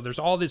better. So there's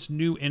all this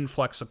new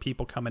influx of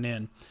people coming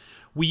in.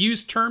 We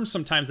use terms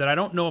sometimes that I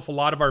don't know if a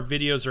lot of our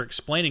videos are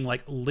explaining,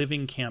 like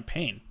living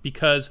campaign,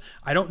 because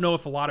I don't know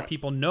if a lot of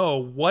people know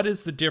what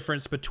is the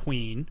difference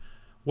between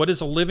what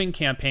is a living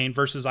campaign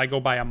versus I go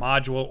buy a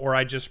module or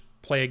I just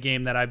play a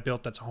game that I've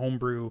built that's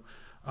homebrew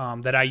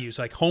that I use.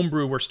 Like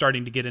homebrew, we're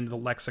starting to get into the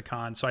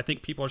lexicon. So I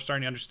think people are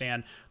starting to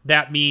understand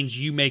that means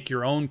you make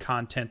your own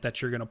content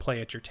that you're going to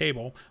play at your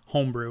table,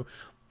 homebrew.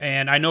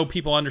 And I know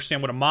people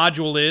understand what a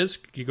module is.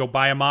 You go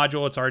buy a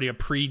module, it's already a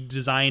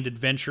pre-designed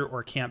adventure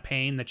or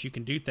campaign that you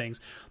can do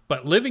things.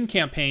 But Living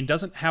Campaign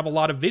doesn't have a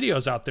lot of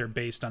videos out there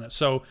based on it.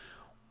 So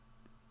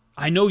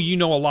I know you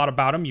know a lot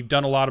about them. You've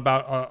done a lot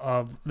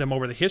about them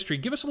over the history.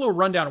 Give us a little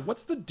rundown of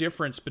what's the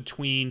difference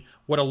between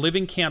what a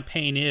living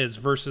campaign is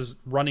versus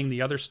running the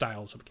other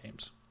styles of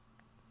games.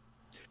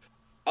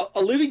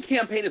 A living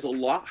campaign is a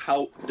lot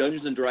how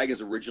Dungeons and Dragons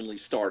originally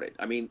started.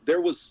 I mean,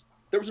 there was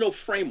no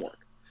framework.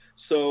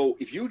 So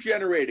if you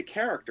generate a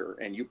character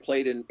and you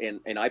played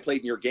and I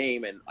played in your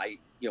game and I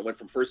went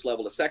from first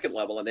level to second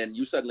level and then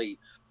you suddenly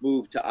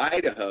moved to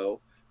Idaho,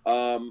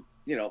 I'm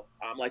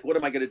like, what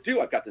am I going to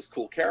do? I've got this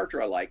cool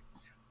character I like.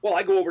 Well,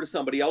 I go over to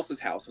somebody else's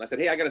house and I said,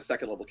 hey, I got a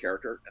second level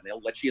character, and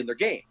they'll let you in their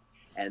game.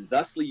 And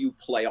thusly you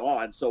play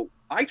on. So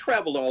I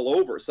traveled all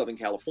over Southern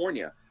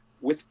California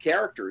with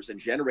characters and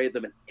generated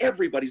them in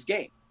everybody's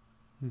game.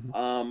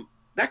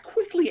 That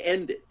quickly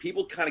ended.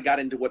 People kind of got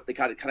into what they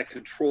kind of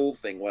control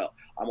thing. Well,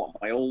 I want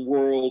my own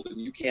world and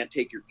you can't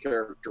take your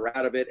character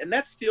out of it. And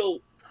that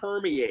still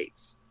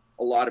permeates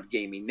a lot of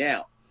gaming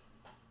now.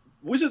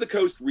 Wizard of the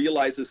Coast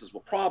realized this is a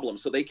problem.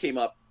 So they came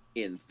up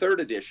in 3rd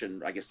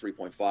edition, I guess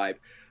 3.5,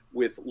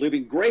 with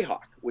Living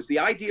Greyhawk, which the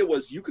idea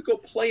was you could go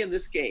play in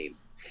this game.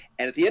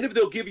 And at the end of it,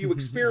 they'll give you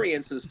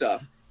experience and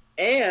stuff.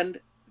 And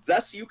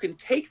thus you can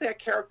take that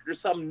character to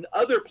some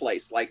other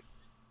place, like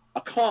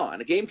a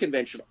con, a game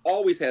convention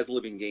always has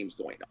living games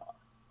going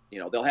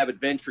on. They'll have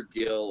Adventure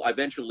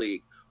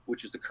League,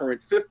 which is the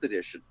current 5th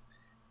edition.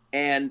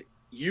 And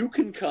you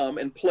can come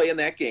and play in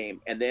that game.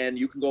 And then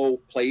you can go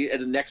play at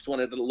the next one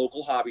at a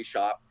local hobby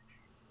shop.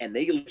 And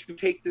they let you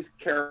take this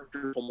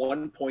character from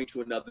one point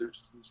to another.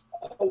 It's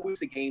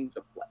always a game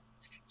to play.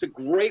 It's a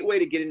great way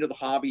to get into the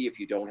hobby if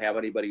you don't have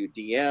anybody who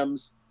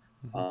DMs.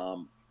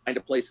 Find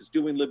a place that's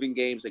doing living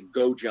games and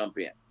go jump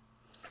in.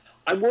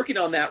 I'm working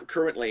on that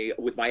currently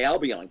with my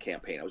Albion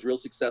campaign. I was real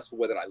successful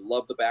with it. I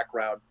love the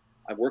background.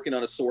 I'm working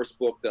on a source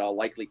book that I'll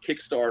likely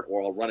kickstart,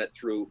 or I'll run it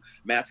through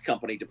Matt's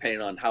company,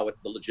 depending on how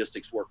the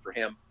logistics work for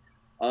him.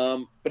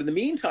 But in the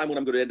meantime, what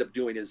I'm going to end up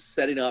doing is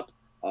setting up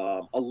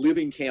a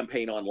living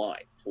campaign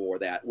online for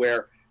that,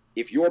 where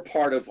if you're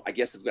part of, I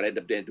guess it's going to end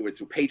up doing it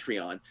through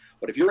Patreon,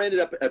 but if you're ended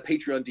up a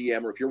Patreon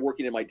DM, or if you're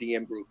working in my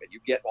DM group and you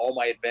get all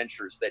my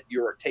adventures that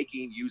you're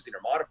taking, using,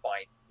 or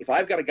modifying, if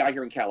I've got a guy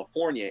here in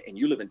California and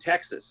you live in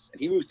Texas and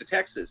he moves to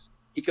Texas,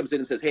 he comes in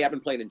and says, hey, I've been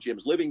playing in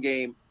Jim's living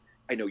game.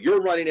 I know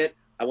you're running it.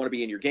 I want to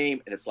be in your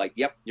game. And it's like,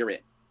 yep, you're in.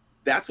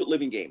 That's what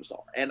living games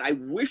are. And I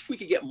wish we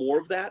could get more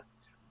of that.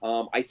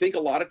 I think a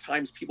lot of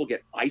times people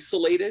get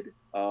isolated,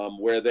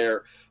 where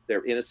they're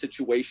in a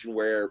situation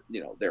where,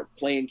 you know, they're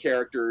playing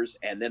characters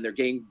and then their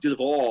game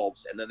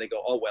devolves and then they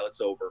go, oh, well,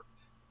 it's over.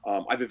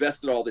 I've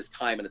invested all this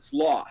time and it's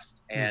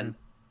lost. And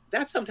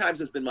that sometimes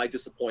has been my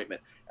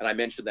disappointment. And I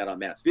mentioned that on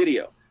Matt's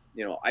video.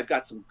 You know, I've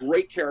got some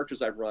great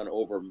characters I've run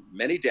over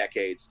many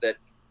decades that,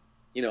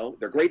 you know,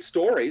 they're great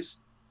stories,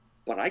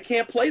 but I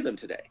can't play them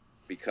today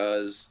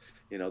because,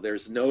 you know, they're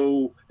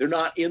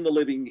not in the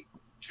living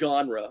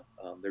genre.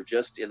 They're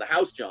just in the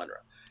house genre.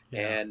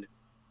 Yeah. And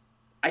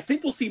I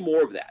think we'll see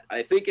more of that.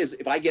 I think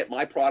if I get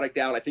my product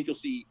out, I think you'll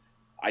see,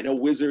 I know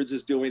Wizards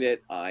is doing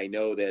it. I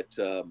know that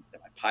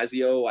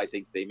Paizo, I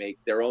think they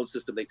make their own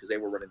system because they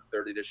were running the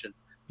 3rd edition.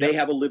 They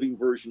have a living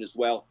version as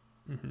well.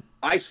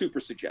 I super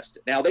suggest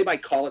it. Now, they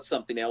might call it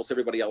something else.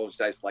 Everybody else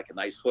has like a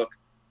nice hook.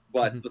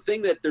 But the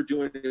thing that they're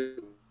doing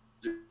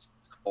is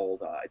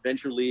called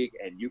Adventure League,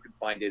 and you can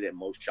find it at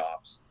most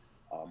shops,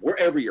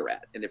 wherever you're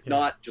at. And if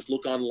not, just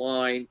look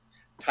online,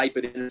 type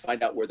it in, and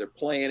find out where they're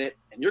playing it.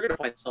 And you're going to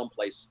find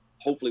someplace,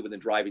 hopefully within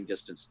driving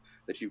distance,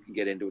 that you can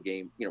get into a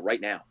game, you know,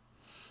 right now.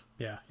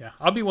 Yeah.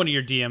 I'll be one of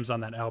your DMs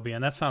on that,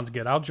 Albion. That sounds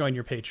good. I'll join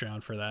your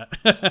Patreon for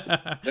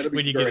that.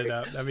 When you get it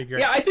out. That'd be great.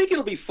 Yeah, I think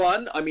it'll be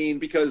fun. I mean,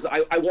 because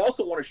I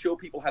also want to show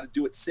people how to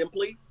do it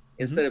simply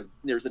instead of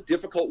there's a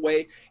difficult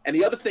way. And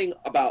the other thing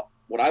about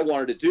what I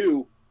wanted to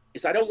do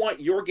is I don't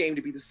want your game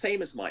to be the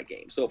same as my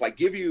game. So if I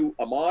give you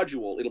a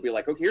module, it'll be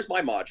like, okay, here's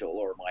my module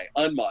or my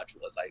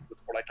unmodule, as I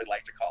would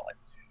like to call it.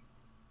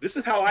 This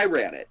is how I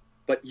ran it.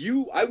 But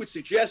I would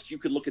suggest you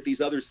could look at these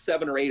other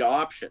 7 or 8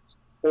 options,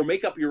 or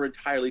make up your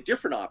entirely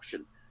different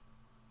option,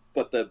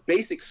 but the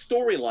basic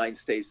storyline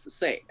stays the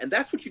same. And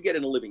that's what you get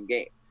in a living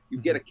game. You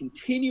get a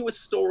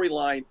continuous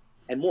storyline,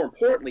 and more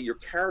importantly, your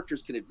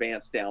characters can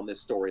advance down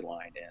this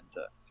storyline.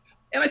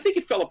 And I think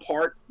it fell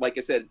apart, like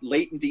I said,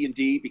 late in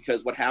D&D,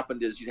 because what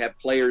happened is you'd have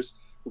players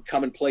who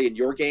come and play in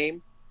your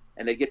game,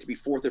 and they'd get to be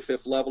 4th or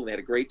 5th level, and they had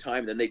a great time,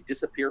 and then they'd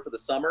disappear for the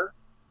summer,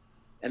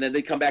 and then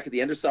they'd come back at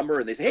the end of summer,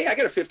 and they say, hey, I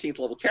got a 15th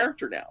level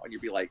character now. And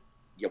you'd be like,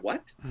 yeah,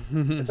 what?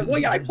 It's like, well,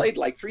 yeah, I played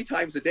like 3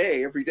 times a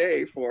day, every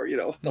day for, you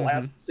know, the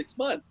last 6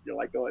 months. You're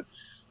like going,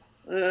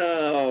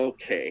 oh,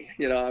 okay,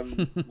 you know,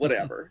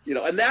 whatever, you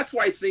know. And that's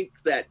why I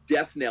think that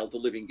Death Knell, the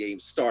living game,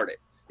 started,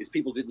 is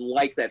people didn't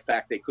like that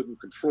fact they couldn't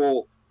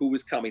control who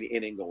was coming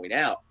in and going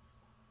out,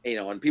 you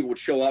know. And people would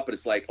show up and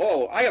it's like,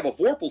 oh, I have a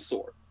Vorpal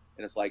sword,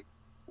 and it's like,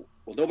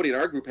 well, nobody in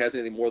our group has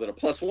anything more than a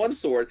 +1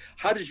 sword.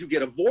 How did you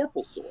get a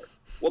Vorpal sword?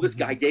 Well, this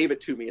guy gave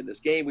it to me in this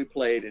game we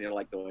played, and you're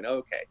like going,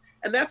 okay.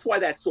 And that's why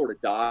that sort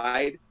of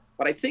died.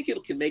 But I think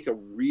it can make a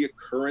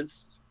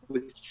reoccurrence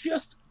with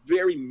just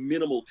very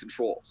minimal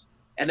controls.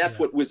 And that's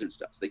what Wizards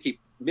does. They keep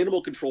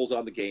minimal controls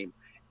on the game,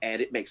 and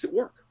it makes it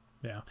work.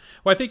 Yeah.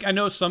 Well, I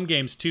know some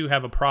games, too,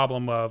 have a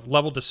problem of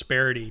level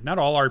disparity. Not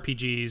all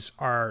RPGs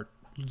are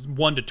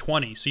 1 to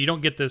 20, so you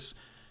don't get this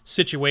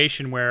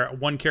situation where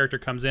one character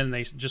comes in and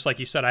they, just like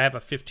you said, I have a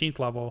 15th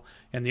level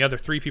and the other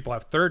 3 people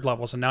have 3rd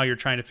levels, and now you're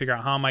trying to figure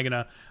out how am I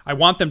gonna, I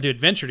want them to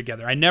adventure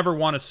together. I never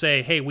want to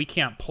say, hey, we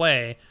can't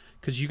play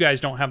because you guys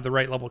don't have the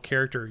right level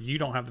character, you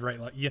don't have the right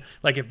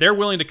like if they're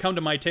willing to come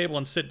to my table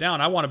and sit down,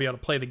 I want to be able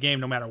to play the game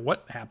no matter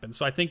what happens.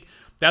 So I think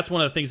that's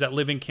one of the things that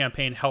Living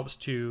Campaign helps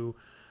to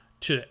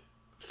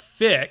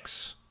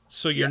fix,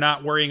 so you're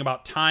not worrying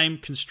about time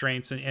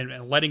constraints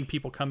and letting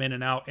people come in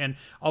and out and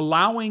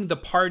allowing the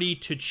party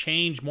to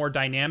change more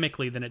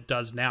dynamically than it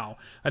does now.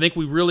 I think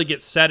we really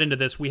get set into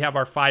this. We have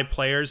our 5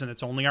 players and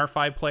it's only our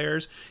 5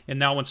 players. And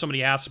now when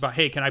somebody asks about,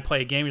 hey, can I play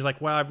a game? He's like,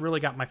 well, I've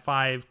really got my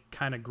 5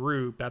 kind of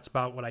group. That's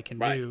about what I can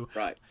do.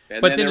 Right.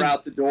 And then they're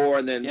out the door,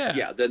 and then,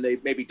 then they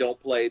maybe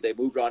don't play. They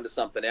moved on to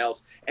something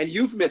else. And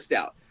you've missed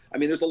out. I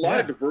mean, there's a lot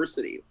of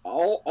diversity.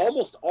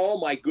 Almost all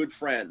my good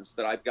friends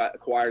that I've got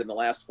acquired in the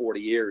last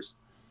 40 years,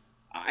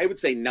 I would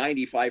say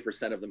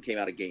 95% of them came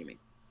out of gaming.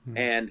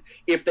 And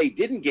if they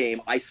didn't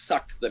game, I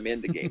sucked them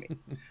into gaming.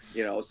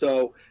 You know,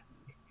 so,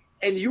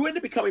 and you end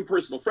up becoming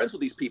personal friends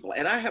with these people.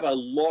 And I have a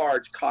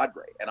large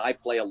cadre, and I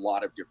play a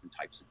lot of different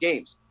types of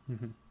games.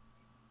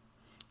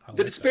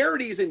 The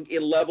disparities in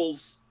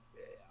levels,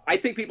 I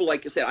think people,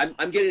 like I said,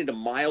 I'm getting into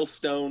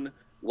milestone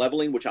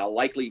leveling, which I'll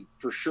likely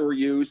for sure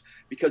use,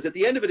 because at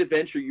the end of an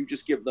adventure, you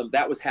just give them,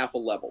 that was half a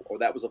level, or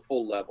that was a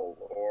full level,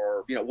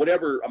 or, you know,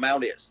 whatever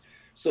amount is,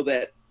 so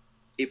that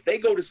if they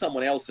go to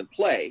someone else and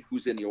play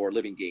who's in your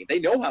living game, they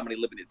know how many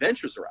living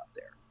adventures are out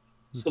there.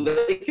 So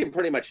they can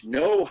pretty much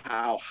know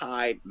how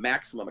high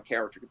maximum a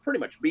character can pretty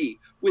much be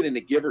within a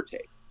give or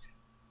take.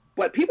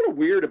 But people are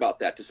weird about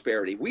that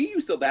disparity. We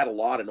used that a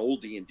lot in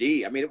old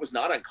D&D. I mean, it was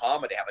not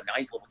uncommon to have a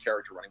 9th level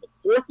character running with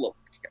a 4th level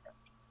character.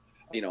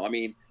 You know, I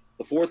mean,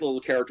 the 4th level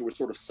character was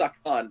sort of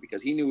sucked on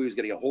because he knew he was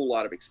getting a whole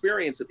lot of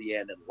experience at the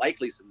end and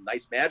likely some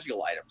nice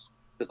magical items,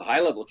 because the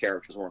high level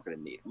characters weren't going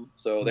to need them.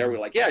 So they were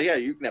like, yeah,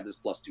 you can have this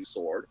 +2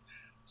 sword.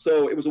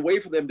 So it was a way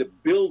for them to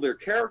build their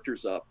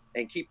characters up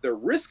and keep their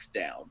risks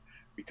down,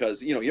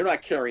 because, you know, you're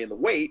not carrying the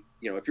weight.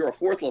 You know, if you're a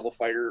 4th level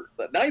fighter,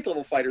 the 9th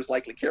level fighter is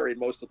likely carrying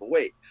most of the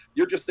weight.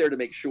 You're just there to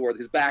make sure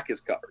his back is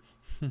covered.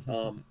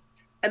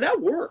 and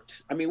that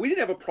worked. I mean, we didn't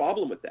have a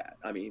problem with that.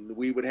 I mean,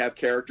 we would have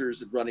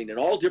characters running in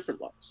all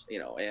different levels, you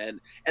know, and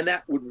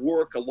that would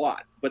work a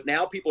lot. But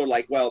now people are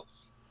like, well,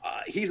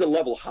 he's a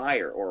level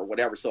higher or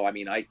whatever. So, I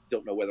mean, I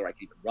don't know whether I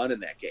can even run in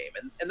that game.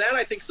 And that,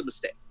 I think, is a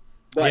mistake.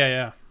 But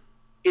yeah.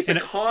 It's a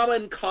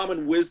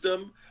common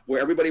wisdom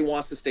where everybody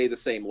wants to stay the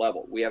same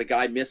level. We had a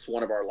guy miss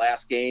one of our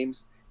last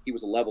games. He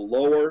was a level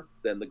lower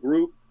than the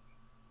group.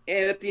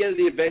 And at the end of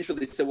the adventure,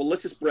 they said, well,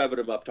 let's just brevet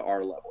him up to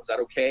our level. Is that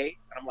okay?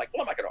 And I'm like,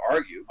 well, I'm not going to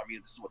argue. I mean,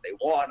 this is what they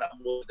want.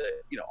 I'm willing to,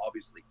 you know,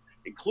 obviously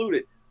include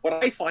it. But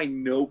I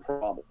find no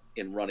problem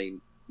in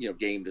running, you know,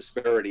 game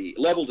disparity,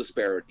 level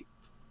disparity.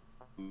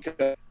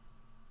 Because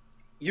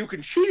you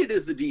can cheat it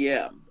as the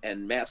DM,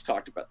 and Matt's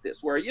talked about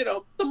this, where, you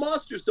know, the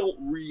monsters don't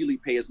really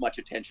pay as much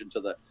attention to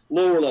the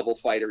lower level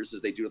fighters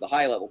as they do to the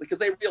high level, because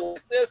they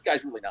realize this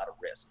guy's really not a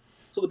risk.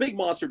 So the big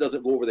monster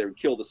doesn't go over there and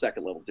kill the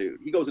second level dude.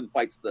 He goes and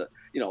fights the,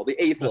 you know, the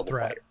eighth level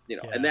fighter, you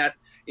know, and that,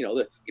 you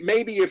know,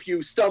 maybe if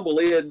you stumble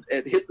in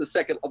and hit the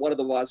second one of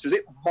the monsters,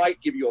 it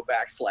might give you a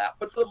back slap,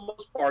 but for the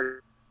most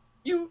part,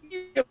 you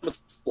give them a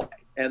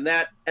slap, and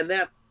that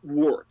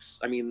works.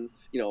 I mean,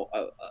 you know,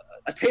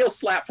 a tail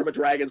slap from a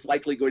dragon is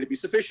likely going to be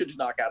sufficient to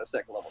knock out a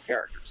second level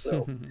character.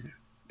 So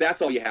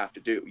that's all you have to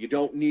do. You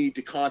don't need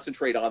to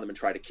concentrate on them and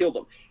try to kill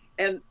them.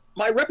 And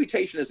my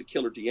reputation as a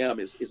killer DM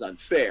is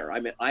unfair.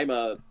 I'm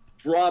a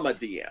drama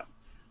DM,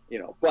 you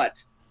know,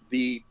 but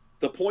the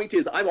point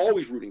is I'm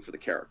always rooting for the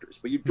characters,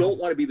 but you don't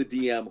want to be the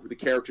DM who the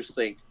characters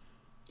think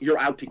you're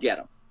out to get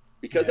them,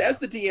 because as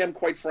the DM,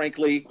 quite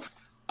frankly,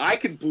 I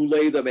can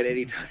boule them at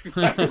any time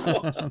I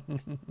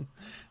want.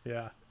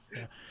 Yeah.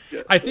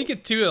 I think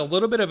it too, a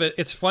little bit of it,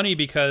 it's funny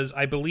because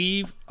I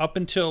believe up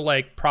until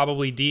like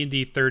probably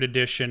D&D 3rd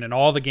edition and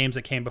all the games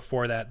that came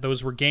before that,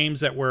 those were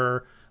games that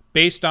were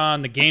based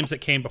on the games that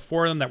came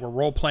before them that were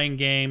role-playing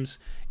games,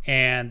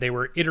 and they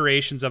were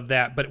iterations of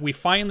that. But we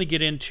finally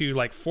get into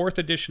like 4th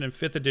edition and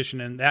 5th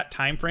edition, and that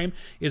time frame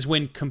is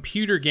when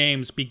computer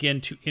games begin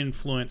to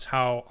influence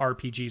how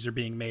RPGs are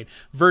being made,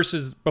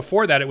 versus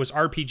before that it was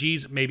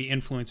RPGs maybe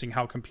influencing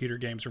how computer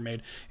games were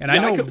made. And I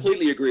know, I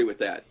completely agree with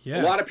that.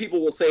 A lot of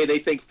people will say they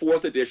think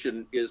 4th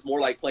edition is more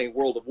like playing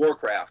World of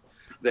Warcraft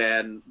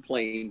than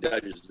playing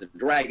Dungeons and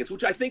Dragons,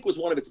 which I think was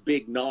one of its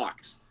big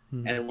knocks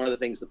and one of the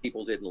things that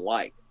people didn't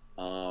like.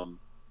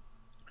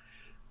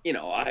 You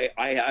know,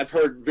 I've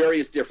heard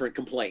various different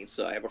complaints.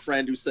 I have a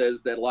friend who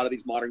says that a lot of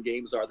these modern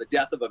games are the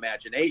death of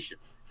imagination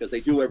because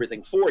they do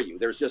everything for you.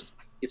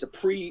 It's a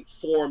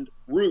pre-formed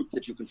route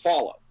that you can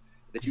follow,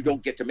 that you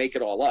don't get to make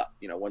it all up.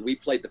 You know, when we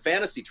played the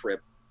Fantasy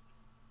Trip,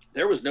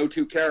 there was no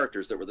two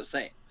characters that were the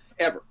same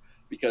ever,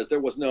 because there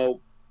was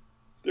no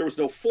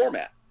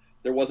format.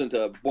 There wasn't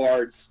a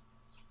bard's,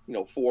 you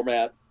know,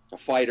 format, a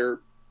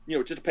fighter. You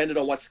know, it just depended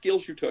on what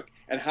skills you took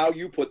and how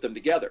you put them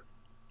together.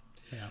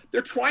 Yeah.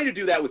 They're trying to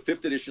do that with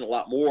 5th edition a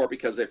lot more,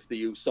 because if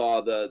you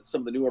saw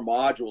some of the newer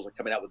modules are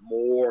coming out with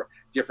more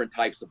different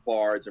types of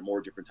bards or more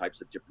different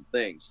types of different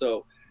things.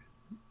 So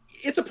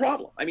it's a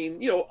problem. I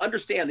mean, you know,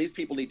 understand these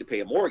people need to pay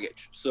a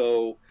mortgage.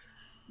 So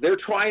they're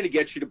trying to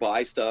get you to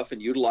buy stuff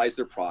and utilize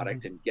their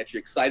product and get you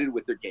excited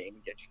with their game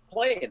and get you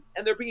playing.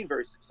 And they're being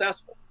very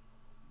successful.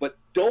 But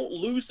don't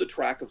lose the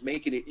track of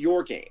making it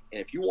your game.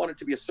 And if you want it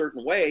to be a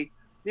certain way,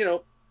 you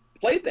know,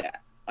 play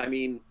that. I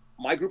mean,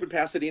 my group in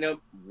Pasadena,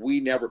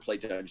 we never play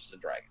Dungeons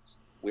and Dragons.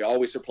 We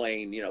always are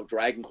playing, you know,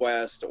 Dragon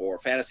Quest or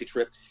Fantasy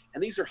Trip,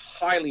 and these are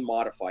highly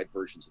modified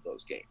versions of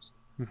those games.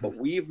 But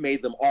we've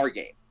made them our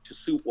game to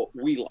suit what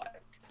we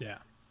like. Yeah.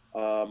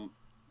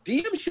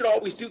 DMs should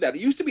always do that.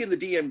 It used to be in the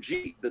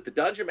DMG that the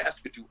Dungeon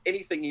Master could do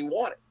anything he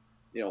wanted.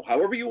 You know,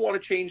 however you want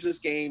to change this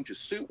game to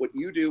suit what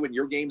you do in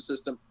your game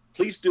system,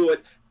 please do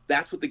it.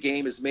 That's what the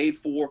game is made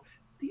for.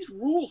 These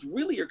rules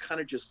really are kind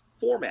of just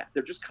format.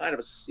 They're just kind of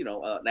a, you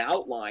know, an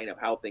outline of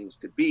how things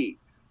could be.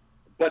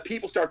 But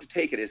people start to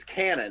take it as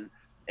canon,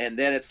 and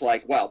then it's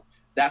like, well,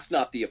 that's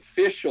not the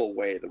official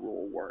way the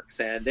rule works.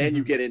 And then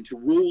you get into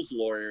rules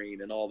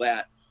lawyering and all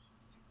that.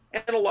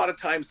 And a lot of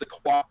times the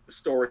cooperative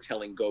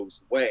storytelling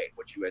goes away.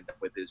 What you end up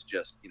with is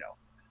just, you know,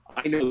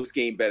 I know this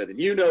game better than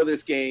you know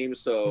this game,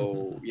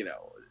 so, you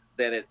know,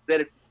 then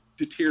it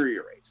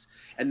deteriorates.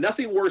 And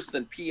nothing worse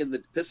than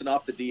pissing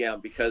off the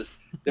DM, because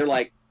they're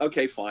like,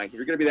 okay, fine,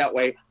 you're going to be that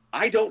way.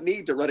 I don't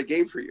need to run a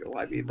game for you.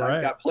 I mean,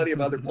 I've got plenty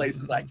of other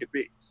places I could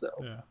be. So,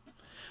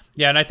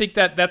 yeah, and I think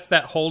that's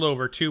that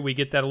holdover too. We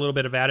get that a little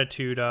bit of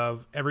attitude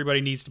of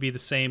everybody needs to be the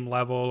same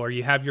level, or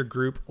you have your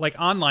group. Like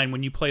online,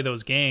 when you play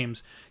those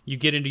games, you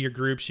get into your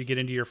groups, you get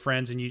into your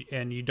friends, and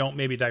you don't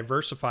maybe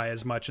diversify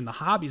as much. And the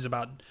hobby's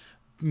about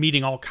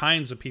meeting all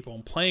kinds of people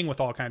and playing with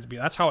all kinds of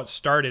people. That's how it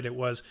started. It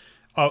was,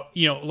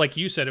 you know, like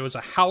you said, it was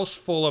a house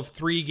full of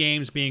 3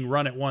 games being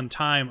run at one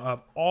time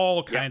of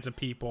all kinds of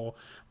people,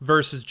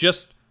 versus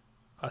just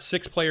a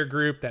 6-player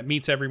group that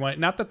meets everyone.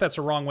 Not that that's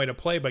a wrong way to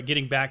play, but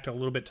getting back to a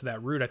little bit to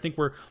that root. I think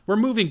we're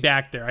moving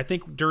back there. I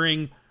think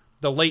during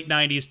the late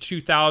 90s,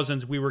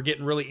 2000s, we were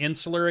getting really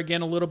insular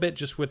again a little bit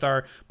just with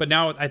but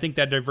now I think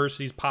that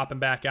diversity is popping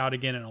back out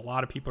again, and a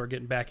lot of people are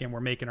getting back in.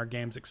 We're making our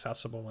games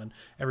accessible, and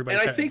everybody.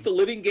 And I think the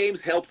living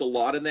games helped a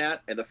lot in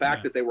that, and the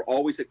fact that they were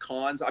always at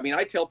cons. I mean,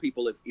 I tell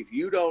people if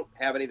you don't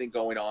have anything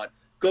going on,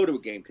 go to a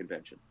game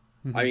convention.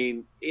 Mm-hmm. I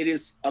mean, it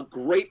is a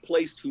great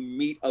place to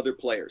meet other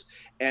players.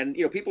 And,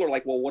 people are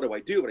like, well, what do I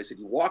do? And I said,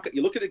 you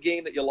look at a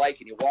game that you like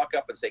and you walk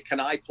up and say, can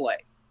I play?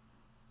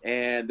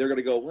 And they're going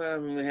to go,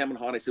 well, ham and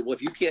han. I said, well,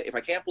 if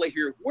I can't play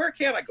here, where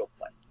can I go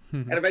play?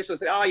 Mm-hmm. And eventually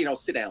I say,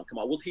 sit down. Come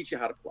on, we'll teach you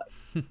how to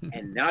play.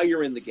 And now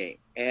you're in the game.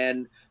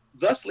 And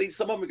thusly,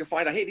 some of them can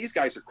find out, hey, these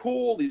guys are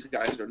cool. These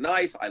guys are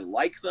nice. I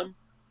like them.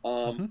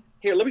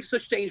 Here, let me just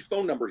exchange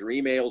phone numbers or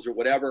emails or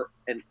whatever.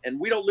 And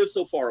we don't live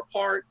so far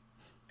apart.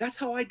 That's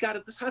how I got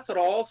it. That's how it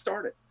all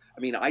started. I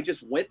mean, I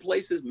just went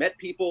places, met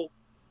people,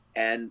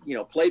 and,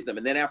 played them.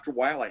 And then after a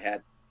while, I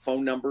had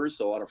phone numbers.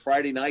 So on a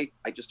Friday night,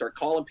 I just start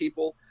calling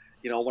people.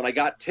 When I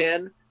got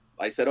 10,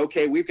 I said,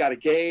 okay, we've got a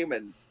game.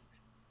 And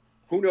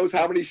who knows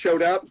how many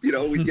showed up.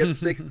 We'd get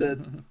 6 to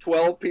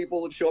 12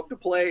 people and show up to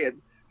play.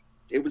 And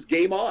it was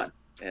game on.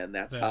 And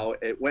that's how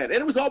it went. And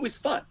it was always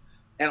fun.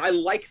 And I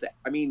like that.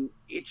 I mean,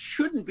 it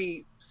shouldn't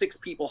be 6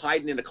 people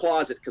hiding in a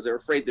closet because they're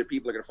afraid that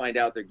people are going to find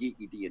out they're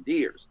geeky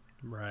D&Ders.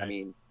 Right. I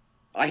mean,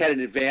 I had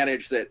an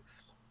advantage that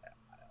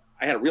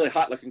I had a really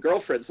hot-looking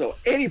girlfriend, so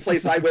any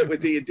place I went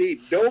with D&D,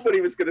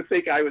 nobody was going to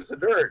think I was a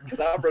nerd because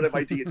I'm running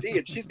my D&D,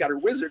 and she's got her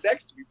wizard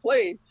next to me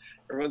playing.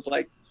 Everyone's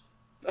like,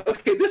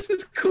 okay, this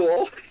is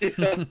cool.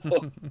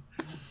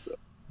 So,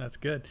 that's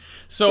good.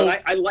 So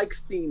I like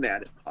seeing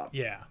that.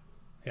 Yeah.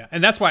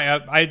 And that's why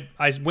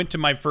I went to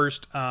my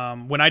first,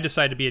 when I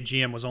decided to be a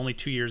GM was only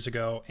 2 years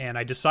ago, and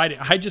I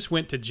just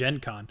went to Gen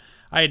Con.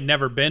 I had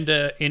never been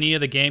to any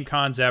of the game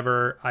cons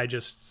ever. I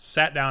just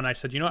sat down and I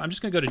said, I'm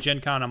just going to go to Gen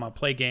Con. I'm going to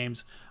play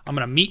games. I'm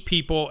going to meet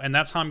people, and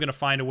that's how I'm going to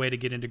find a way to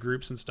get into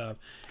groups and stuff.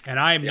 And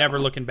I'm never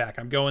looking back.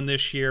 I'm going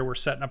this year. We're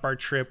setting up our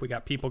trip. We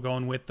got people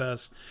going with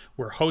us.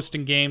 We're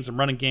hosting games. I'm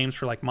running games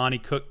for like Monty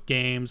Cook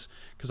games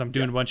because I'm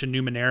doing a bunch of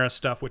Numenera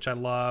stuff, which I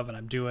love, and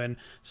I'm doing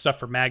stuff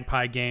for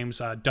Magpie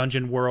Games,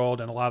 Dungeon World,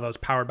 and a lot of those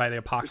Powered by the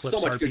Apocalypse There's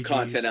so much RPGs. Good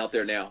content out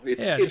there now.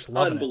 It's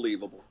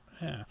unbelievable.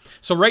 Yeah.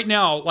 So right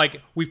now,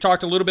 like, we've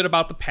talked a little bit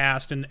about the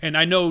past, and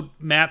I know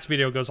Matt's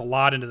video goes a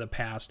lot into the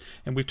past,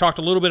 and we've talked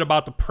a little bit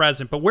about the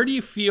present, but where do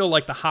you feel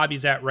like the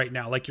hobby's at right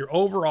now? Like your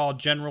overall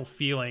general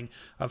feeling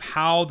of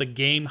how the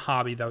game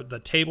hobby,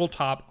 the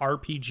tabletop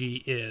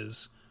RPG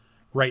is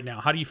right now.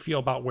 How do you feel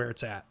about where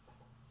it's at?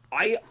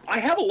 I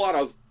have a lot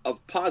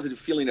of positive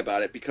feeling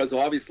about it because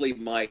obviously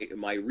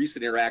my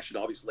recent interaction,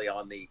 obviously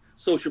on the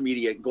social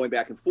media, going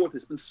back and forth,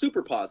 has been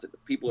super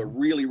positive. People are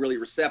really, really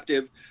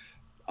receptive.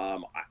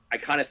 I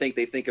kind of think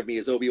they think of me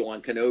as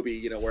Obi-Wan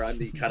Kenobi, where I'm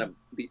the kind of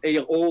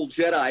the old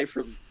Jedi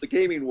from the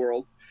gaming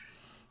world.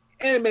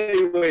 And in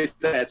many ways,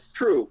 that's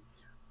true.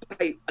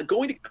 But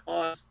going to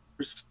cons,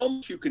 there's so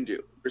much you can do.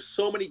 There's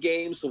so many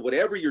games, so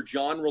whatever your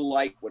genre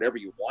like, whatever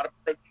you want to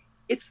play,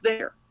 it's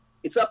there.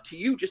 It's up to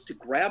you just to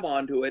grab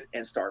onto it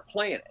and start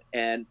playing it.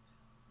 And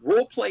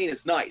role-playing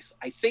is nice.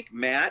 I think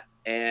Matt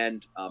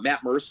and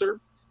Matt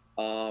Mercer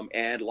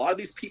and a lot of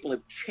these people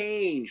have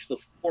changed the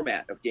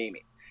format of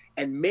gaming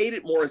and made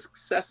it more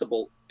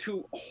accessible to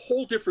a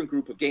whole different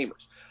group of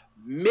gamers.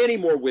 Many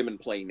more women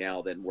playing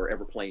now than were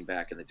ever playing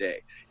back in the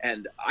day.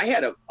 And I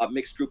had a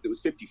mixed group that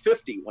was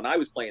 50-50 when I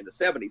was playing in the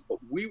 70s, but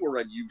we were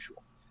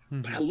unusual.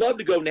 Mm-hmm. But I love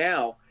to go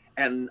now,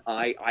 and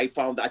I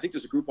think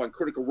there's a group on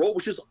Critical Role,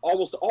 which is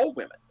almost all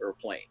women that are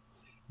playing.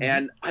 Mm-hmm.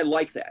 And I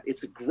like that.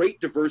 It's a great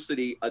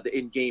diversity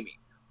in gaming,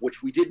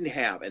 which we didn't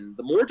have. And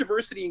the more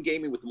diversity in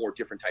gaming with the more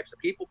different types of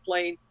people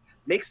playing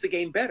makes the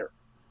game better.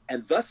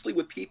 And thusly,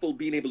 with people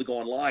being able to go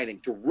online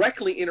and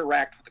directly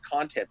interact with the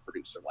content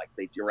producer, like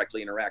they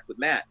directly interact with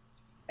Matt,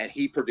 and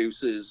he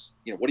produces,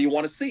 what do you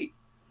want to see?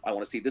 I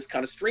want to see this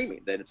kind of streaming.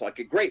 Then it's like,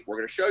 great, we're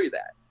going to show you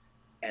that.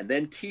 And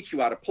then teach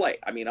you how to play.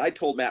 I mean, I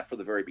told Matt from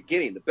the very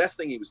beginning, the best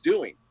thing he was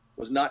doing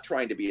was not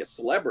trying to be a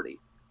celebrity,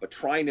 but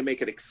trying to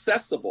make it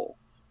accessible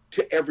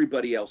to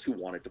everybody else who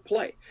wanted to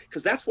play.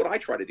 Because that's what I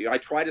try to do. I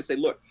try to say,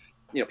 look,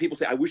 people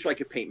say, I wish I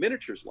could paint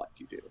miniatures like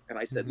you do. And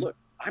I said, look,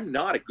 I'm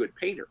not a good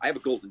painter. I have a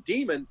golden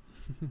demon,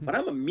 but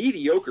I'm a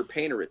mediocre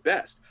painter at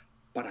best.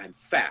 But I'm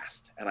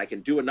fast, and I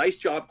can do a nice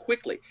job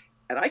quickly.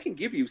 And I can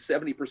give you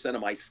 70%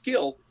 of my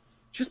skill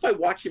just by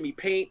watching me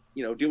paint,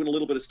 doing a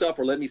little bit of stuff,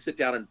 or letting me sit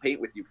down and paint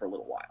with you for a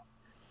little while.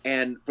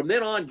 And from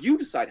then on, you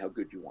decide how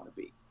good you want to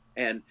be.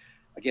 And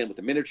again, with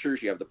the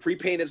miniatures, you have the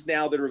pre-painteds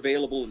now that are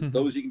available, and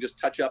those you can just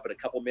touch up in a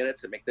couple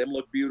minutes and make them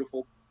look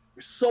beautiful.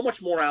 There's so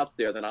much more out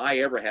there than I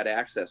ever had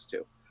access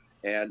to.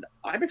 And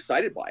I'm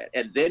excited by it.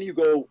 And then you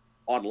go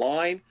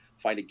online,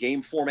 find a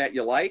game format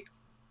you like.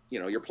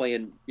 You're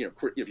playing,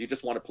 if you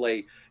just want to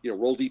play,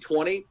 Roll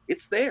D20,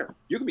 it's there.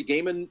 You can be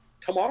gaming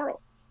tomorrow,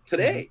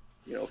 today.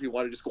 If you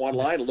want to just go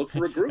online and look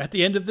for a group. At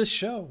the end of this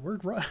show, we're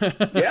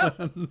yeah.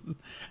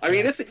 I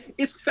mean,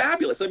 it's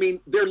fabulous. I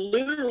mean, there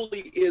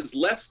literally is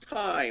less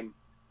time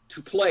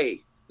to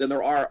play than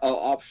there are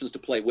options to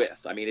play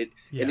with. I mean,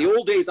 in the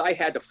old days, I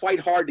had to fight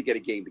hard to get a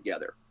game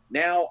together.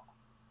 Now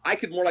I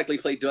could more likely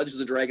play Dungeons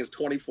and Dragons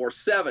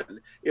 24/7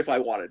 if I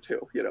wanted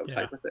to,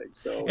 type of thing.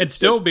 So and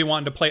still be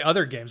wanting to play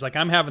other games. Like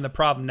I'm having the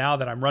problem now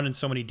that I'm running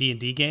so many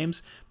D&D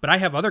games, but I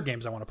have other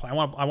games I want to play. I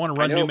want to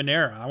run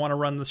Numenera. I want to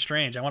run The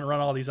Strange. I want to run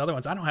all these other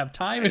ones. I don't have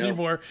time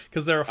anymore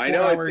because they're a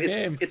 4-hour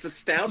game. It's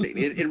astounding.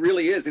 It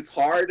really is. It's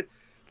hard.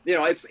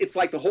 It's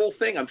like the whole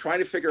thing. I'm trying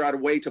to figure out a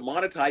way to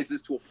monetize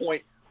this to a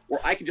point where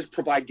I can just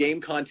provide game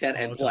content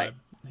and play. Time.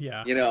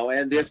 Yeah.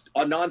 And just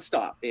a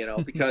nonstop,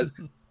 because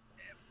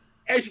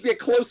as you get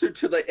closer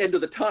to the end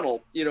of the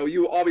tunnel,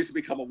 you obviously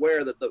become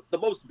aware that the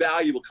most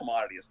valuable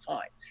commodity is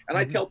time. And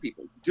I tell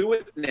people, do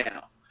it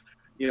now,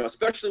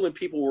 especially when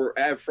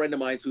I have a friend of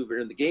mine who were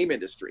in the game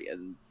industry.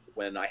 And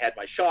when I had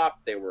my shop,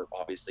 they were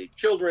obviously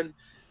children.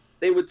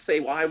 They would say,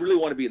 well, I really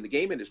want to be in the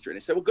game industry. And I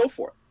said, well, go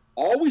for it.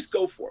 Always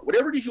go for it.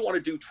 Whatever it is you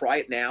want to do, try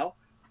it now.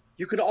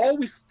 You can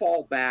always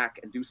fall back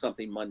and do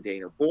something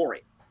mundane or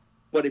boring.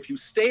 But if you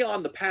stay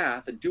on the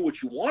path and do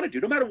what you want to do,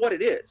 no matter what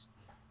it is,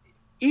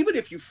 even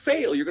if you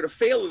fail, you're going to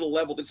fail at a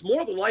level that's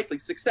more than likely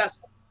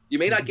successful. You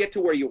may not get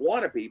to where you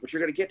want to be, but you're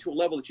going to get to a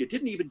level that you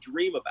didn't even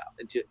dream about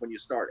until when you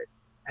started.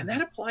 And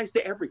that applies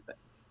to everything,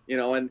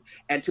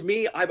 and to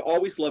me, I've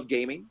always loved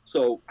gaming.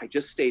 So I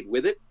just stayed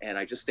with it and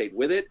I just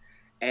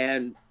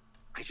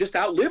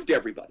outlived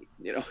everybody.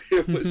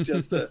 It was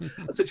just a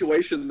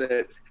situation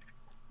that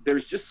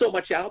there's just so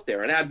much out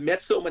there. And I've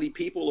met so many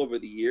people over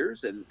the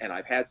years and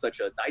I've had such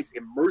a nice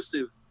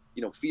immersive,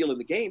 feel in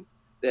the game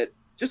that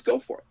just go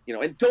for it,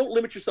 and don't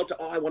limit yourself to,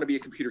 I want to be a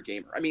computer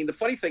gamer. I mean, the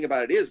funny thing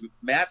about it is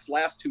Matt's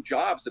last 2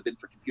 jobs have been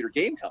for computer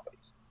game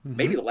companies,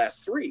 maybe the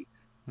last 3.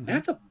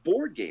 Matt's a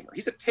board gamer.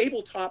 He's a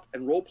tabletop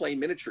and role-playing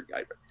miniature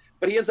guy,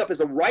 but he ends up as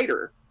a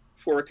writer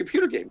for a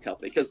computer game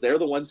company because they're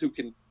the ones who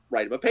can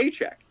write him a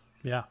paycheck.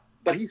 Yeah.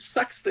 But he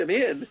sucks them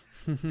in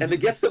and then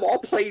gets them all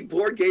playing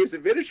board games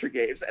and miniature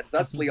games. And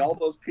thusly, all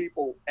those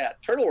people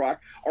at Turtle Rock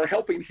are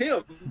helping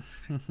him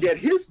get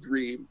his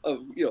dream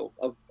of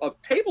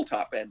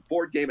tabletop and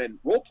board game and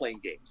role playing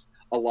games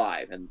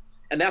alive. And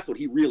that's what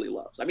he really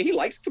loves. I mean, he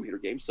likes computer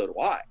games, so do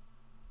I.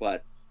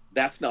 But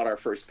that's not our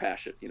first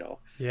passion,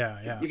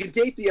 Yeah. You can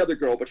date the other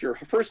girl, but your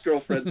first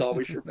girlfriend's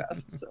always your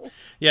best. So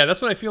yeah,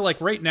 that's what I feel like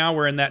right now.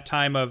 We're in that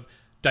time of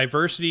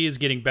diversity is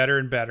getting better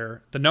and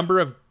better. The number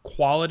of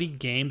quality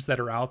games that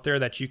are out there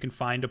that you can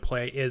find to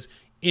play is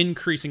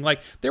increasing.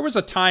 Like there was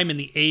a time in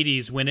the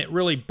 80s when it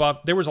really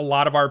buffed. There was a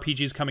lot of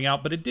RPGs coming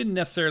out, but it didn't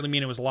necessarily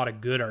mean it was a lot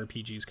of good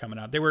RPGs coming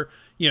out. There were,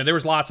 there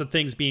was lots of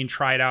things being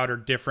tried out or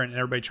different and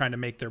everybody trying to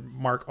make their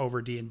mark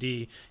over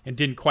D&D and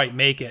didn't quite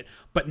make it.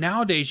 But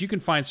nowadays you can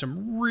find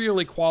some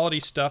really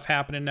quality stuff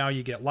happening now.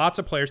 You get lots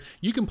of players.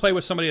 You can play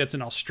with somebody that's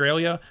in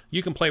Australia.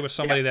 You can play with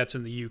somebody that's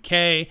in the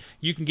UK.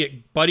 You can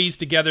get buddies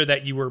together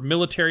that you were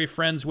military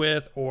friends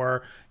with,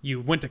 or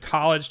you went to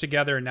college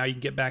together and now you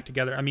can get back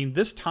together. I mean,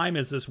 this time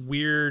is this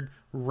weird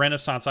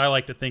renaissance. I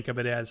like to think of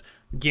it as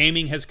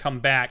gaming has come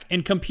back,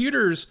 and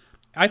computers,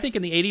 I think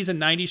in the 80s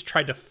and 90s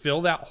tried to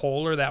fill that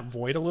hole or that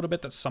void a little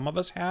bit that some of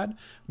us had,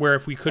 where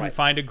if we couldn't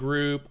find a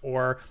group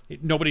or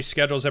nobody's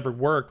schedules ever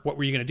worked, what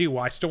were you going to do?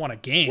 Well, I still want a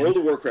game. World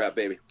of Warcraft,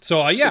 baby.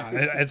 So yeah,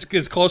 it's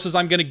as close as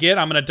I'm going to get.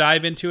 I'm going to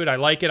dive into it. I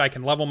like it. I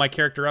can level my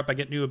character up. I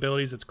get new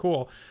abilities. It's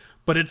cool.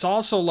 But it's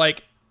also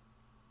like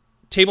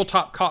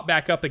tabletop caught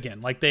back up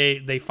again. Like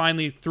they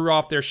finally threw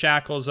off their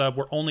shackles of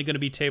we're only going to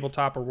be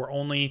tabletop, or we're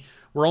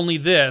only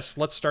this.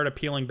 Let's start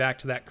appealing back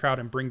to that crowd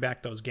and bring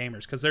back those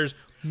gamers, because there's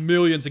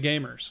millions of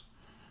gamers.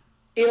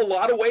 In a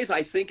lot of ways,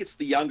 I think it's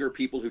the younger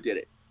people who did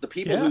it. The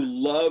people who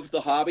love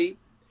the hobby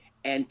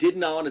and did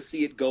not want to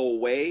see it go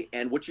away.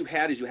 And what you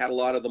had is a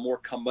lot of the more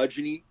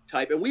curmudgeon-y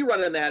type. And we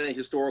run in that in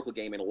historical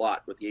gaming a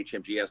lot with the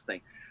HMGS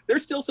thing.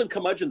 There's still some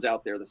curmudgeons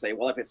out there that say,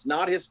 well, if it's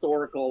not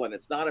historical and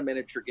it's not a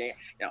miniature game,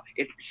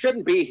 it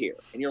shouldn't be here.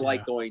 And you're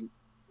like going,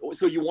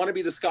 so you want to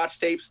be the Scotch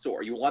tape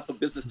store. You want the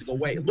business to go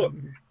away. Look,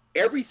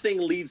 everything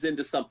leads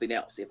into something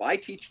else. If I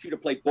teach you to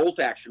play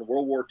bolt action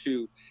World War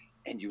II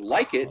and you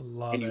like it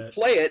and you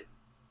play it,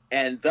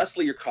 and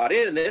thusly you're caught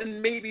in, and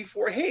then maybe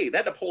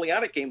that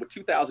Napoleonic game with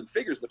 2,000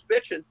 figures looks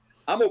bitchin'.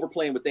 I'm over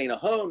playing with Dana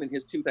Hone and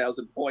his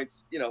 2,000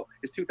 points,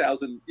 his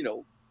 2,000,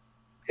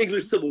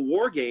 English Civil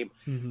War game.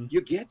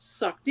 You get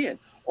sucked in.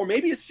 Or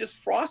maybe it's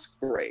just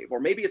Frostgrave, or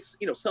maybe it's,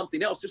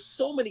 something else. There's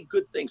so many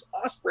good things.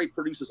 Osprey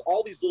produces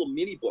all these little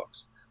mini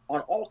books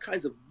on all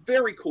kinds of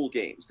very cool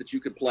games that you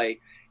can play,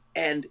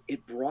 and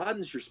it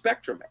broadens your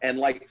spectrum. And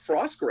like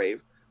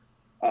Frostgrave,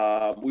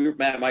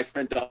 my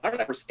friend Don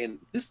and I were saying,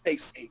 this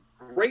makes a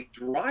great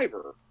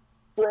driver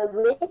for a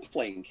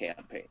role-playing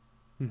campaign.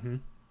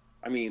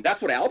 I mean,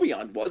 that's what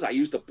Albion was. I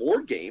used a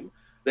board game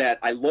that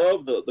I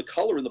love the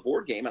color in the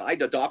board game, and I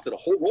adopted a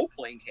whole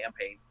role-playing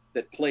campaign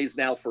that plays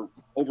now for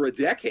over a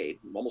decade,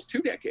 almost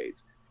 2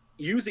 decades,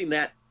 using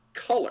that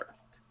color.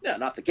 Now,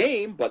 not the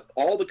game, but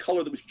all the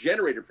color that was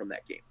generated from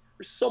that game.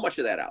 There's so much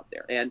of that out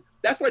there. And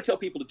that's what I tell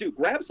people to do.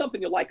 Grab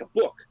something you like, a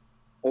book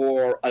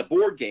or a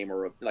board game,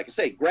 or like I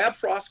say, grab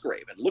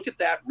Frostgrave and look at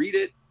that, read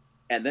it,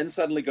 and then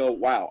suddenly go,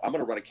 wow, I'm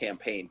going to run a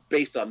campaign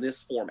based on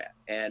this format.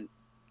 And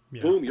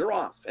boom, you're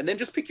off. And then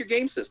just pick your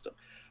game system.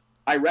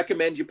 I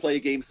recommend you play a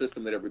game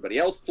system that everybody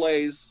else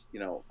plays. You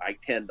know, I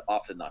tend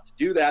often not to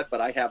do that, but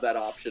I have that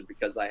option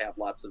because I have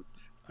lots of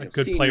a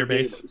good player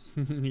base.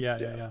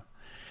 Yeah.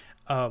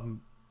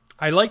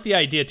 I like the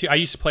idea too. I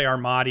used to play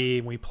Armati,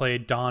 and we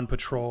played Dawn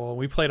Patrol.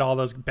 We played all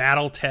those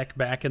BattleTech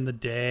back in the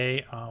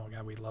day. Oh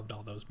god, we loved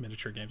all those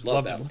miniature games.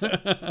 Love them.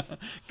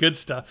 Good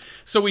stuff.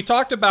 So we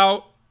talked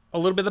about a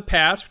little bit of the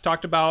past. We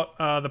talked about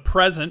the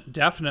present,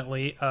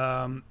 definitely,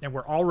 and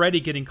we're already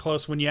getting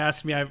close. When you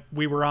asked me,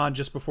 we were on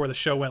just before the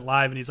show went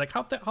live, and he's like,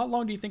 "How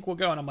long do you think we'll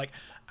go?" And I'm like,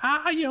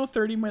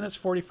 30 minutes,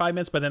 45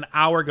 minutes. But then an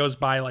hour goes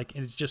by, like,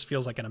 and it just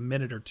feels like in a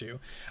minute or two.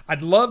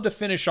 I'd love to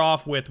finish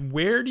off with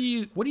what do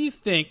you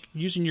think,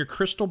 using your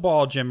crystal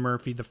ball, Jim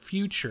Murphy, the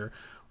future?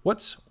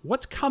 What's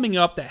coming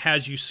up that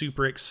has you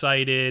super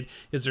excited?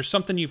 Is there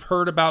something you've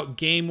heard about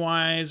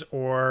game-wise,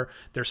 or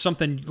there's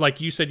something,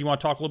 like you said, you want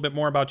to talk a little bit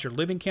more about your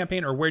living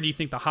campaign, or where do you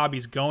think the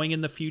hobby's going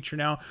in the future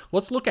now?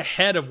 Let's look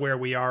ahead of where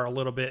we are a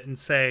little bit and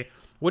say,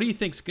 what do you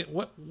think?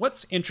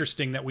 What's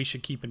interesting that we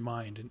should keep in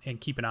mind and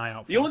keep an eye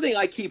out for? The only thing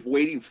I keep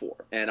waiting for,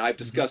 and I've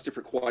discussed it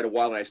for quite a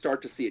while, and I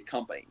start to see it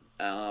coming,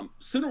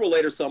 sooner or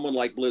later, someone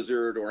like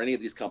Blizzard or any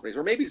of these companies,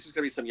 or maybe it's just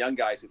going to be some young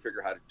guys who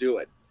figure out how to do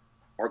it,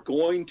 are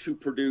going to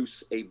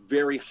produce a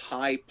very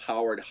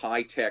high-powered,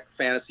 high-tech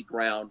fantasy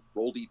ground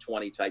roll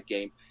d20 type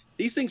game.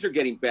 These things are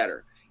getting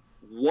better.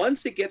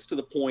 Once it gets to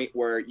the point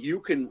where you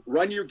can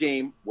run your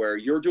game, where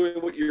you're doing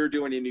what you're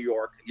doing in New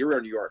York. You're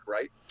in New York,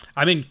 right?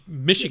 I'm in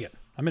Michigan.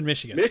 I'm in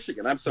Michigan.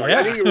 Michigan. I'm sorry. Yeah.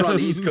 I knew you were on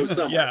the East Coast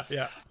somewhere.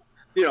 Yeah.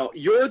 You know,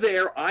 you're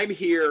there. I'm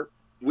here.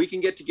 We can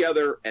get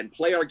together and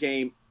play our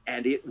game,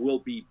 and it will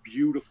be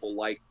beautiful,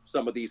 like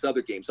some of these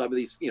other games. Some of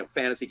these,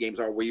 fantasy games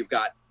are where you've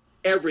got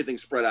everything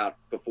spread out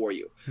before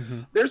you. Mm-hmm.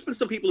 There's been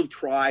some people who've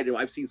tried, and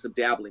I've seen some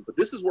dabbling, but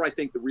this is where I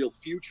think the real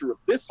future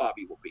of this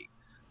hobby will be.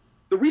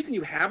 The reason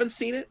you haven't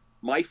seen it,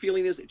 my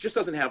feeling is, it just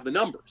doesn't have the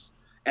numbers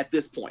at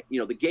this point.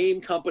 The game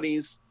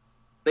companies,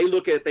 they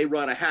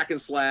run a hack and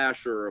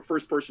slash or a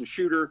first person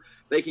shooter.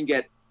 They can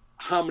get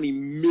how many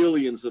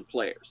millions of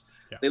players.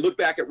 Yeah. They look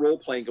back at role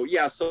play and go,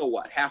 yeah, so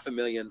what?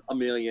 500,000, 1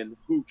 million,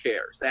 who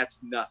cares?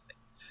 That's nothing.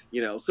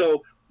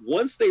 So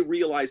once they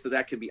realize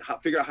that can be,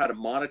 figure out how to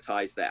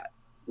monetize that,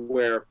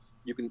 where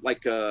you can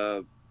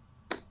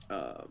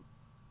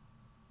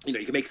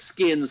you can make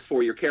skins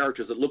for your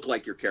characters that look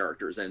like your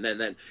characters, and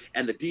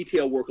the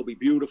detail work will be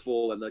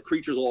beautiful, and the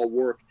creatures will all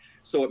work.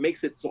 So it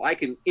makes it so I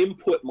can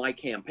input my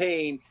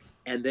campaign,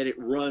 and then it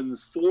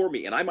runs for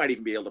me, and I might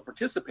even be able to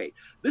participate.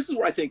 This is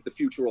where I think the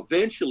future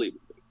eventually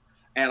will be.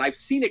 And I've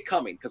seen it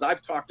coming, because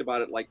I've talked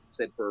about it, like I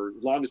said, for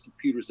as long as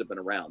computers have been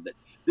around, that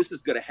this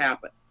is going to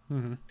happen.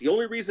 Mm-hmm. The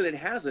only reason it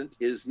hasn't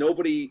is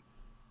nobody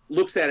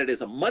looks at it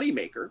as a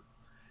moneymaker.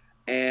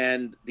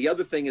 And the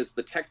other thing is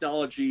the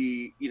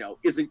technology,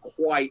 isn't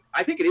quite,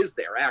 I think it is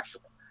there,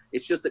 actually.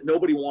 It's just that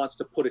nobody wants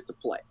to put it to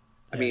play.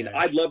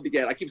 I'd love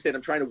to I keep saying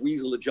I'm trying to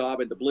weasel a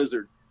job into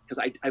Blizzard,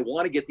 because I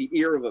want to get the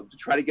ear of them to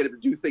try to get them to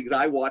do things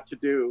I want to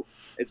do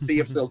and see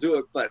if they'll do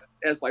it. But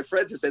as my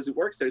friend just says, who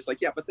works there, it's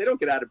like, yeah, but they don't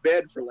get out of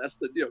bed for less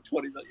than, $20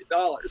 million.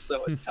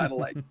 So it's kind of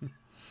like,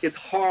 it's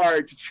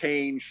hard to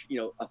change,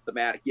 a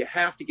thematic. You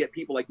have to get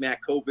people like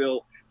Matt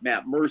Colville,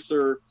 Matt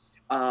Mercer.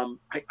 I'm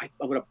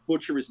going to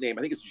butcher his name.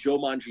 I think it's Joe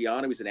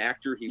Mangiano. He's an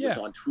actor. He was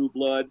on True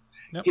Blood.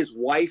 Yep. His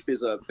wife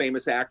is a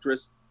famous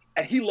actress,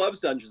 and he loves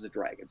Dungeons and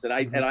Dragons. And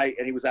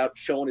and he was out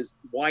showing his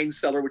wine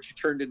cellar, which he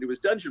turned into his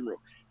dungeon room.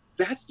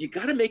 You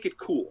got to make it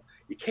cool.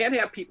 You can't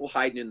have people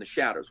hiding in the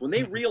shadows. When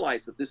they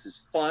realize that this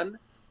is fun,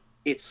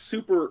 it's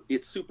super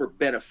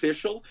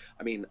beneficial.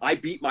 I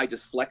beat my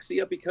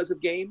dyslexia because of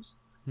games.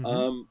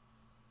 Mm-hmm.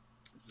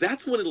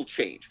 That's when it'll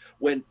change.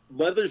 When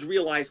mothers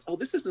realize, oh,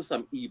 this isn't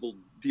some evil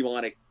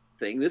demonic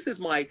thing. This is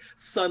my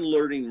son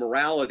learning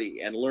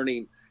morality and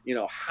learning,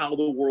 how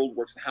the world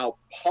works and how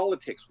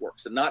politics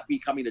works, and not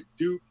becoming a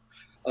dupe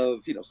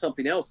of,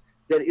 something else.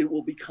 That it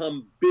will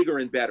become bigger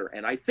and better.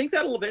 And I think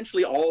that'll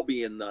eventually all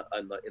be in the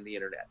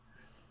internet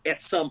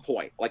at some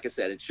point. Like I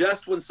said, it's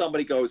just when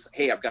somebody goes,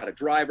 hey, I've got a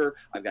driver,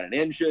 I've got an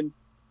engine,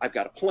 I've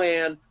got a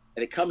plan,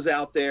 and it comes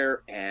out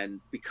there. And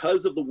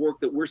because of the work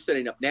that we're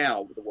setting up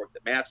now, with the work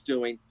that Matt's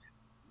doing,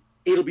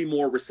 it'll be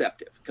more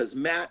receptive, because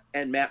Matt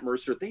and Matt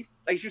Mercer, they,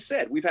 as you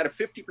said, we've had a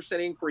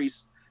 50%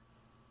 increase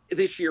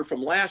this year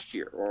from last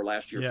year, or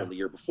last year from the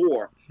year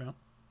before. Yeah.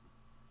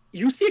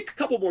 You see a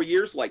couple more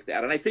years like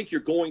that, and I think you're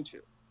going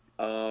to.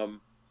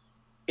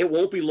 It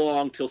won't be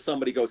long till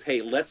somebody goes,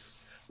 hey,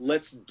 let's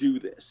do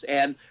this.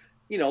 And,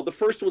 the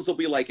first ones will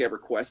be like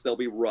EverQuest. They'll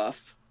be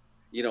rough,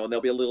 and they'll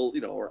be a little,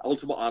 or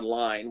Ultima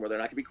Online, where they're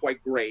not going to be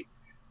quite great.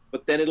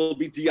 But then it'll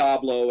be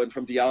Diablo, and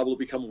from Diablo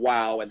become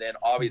WoW, and then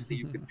obviously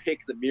you can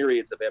pick the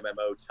myriads of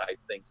MMO type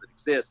things that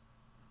exist.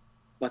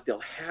 But they'll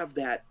have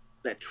that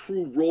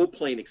true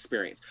role-playing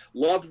experience.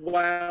 Love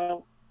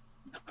WoW,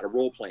 not a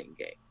role-playing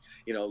game.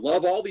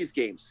 Love all these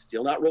games,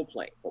 still not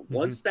role-playing. But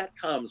once that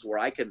comes where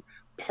I can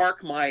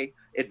park my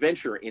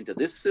adventure into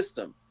this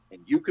system,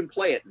 and you can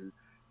play it, and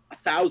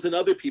 1,000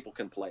 other people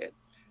can play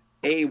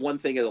it. One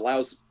thing, it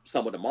allows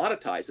someone to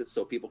monetize it,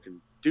 so people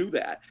can do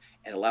that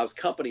and allows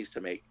companies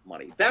to make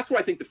money. That's what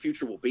I think the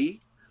future will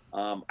be.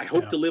 I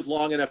hope to live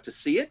long enough to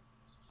see it.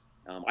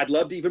 I'd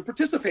love to even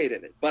participate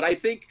in it, but I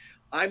think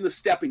I'm the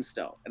stepping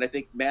stone. And I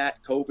think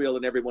Matt Colville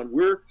and everyone,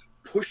 we're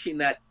pushing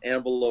that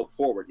envelope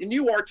forward. And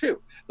you are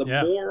too. The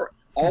more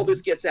all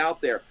this gets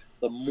out there,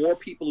 the more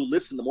people who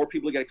listen, the more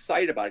people who get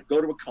excited about it,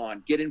 go to a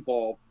con, get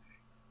involved.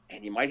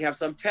 And you might have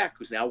some tech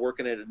who's now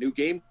working at a new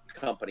game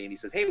company and he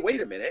says, hey,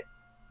 wait a minute,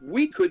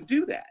 we could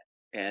do that.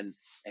 And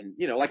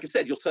you know, like I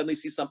said, you'll suddenly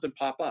see something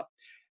pop up.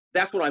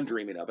 That's what I'm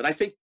dreaming of. And I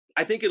think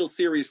it'll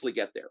seriously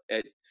get there.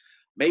 And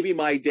maybe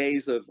my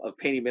days of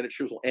painting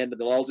miniatures will end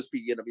and they'll all just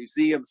be in a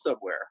museum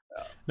somewhere.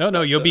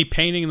 No, you'll be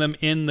painting them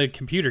in the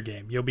computer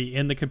game. You'll be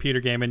in the computer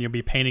game and you'll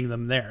be painting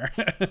them there.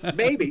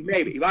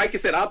 maybe. Like I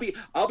said,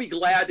 I'll be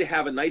glad to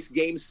have a nice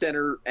game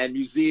center and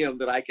museum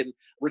that I can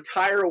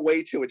retire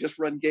away to and just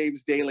run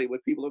games daily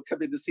with people who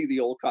come in to see the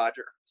old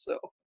codger. So.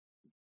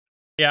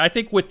 Yeah, I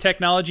think with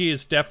technology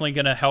is definitely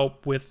going to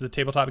help with the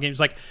tabletop games.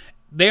 Like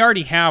they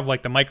already have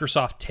like the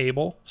Microsoft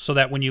table, so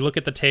that when you look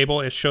at the table,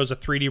 it shows a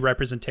 3D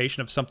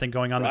representation of something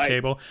going on the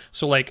table.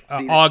 So like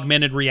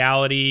augmented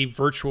reality,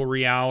 virtual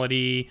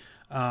reality,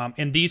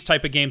 and these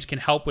type of games can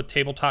help with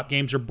tabletop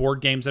games or board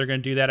games that are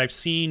going to do that. I've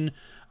seen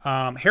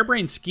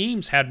Harebrained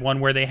Schemes had one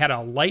where they had a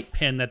light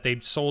pin that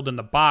they'd sold in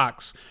the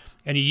box,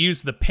 and you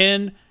use the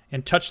pin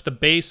and touch the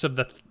base of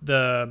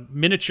the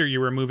miniature you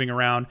were moving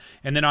around,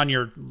 and then on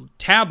your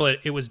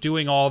tablet, it was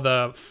doing all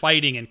the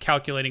fighting and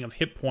calculating of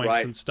hit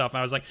points and stuff. And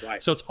I was like,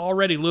 so it's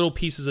already little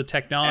pieces of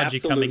technology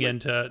coming in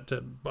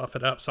to buff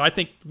it up. So I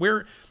think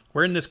we're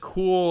in this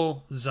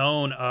cool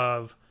zone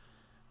of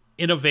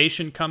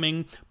innovation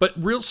coming, but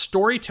real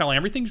storytelling.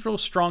 Everything's real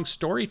strong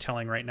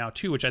storytelling right now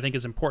too, which I think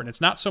is important.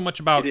 It's not so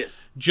much about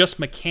just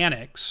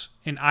mechanics,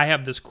 and I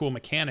have this cool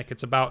mechanic.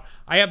 It's about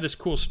I have this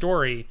cool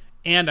story,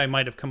 and I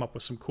might have come up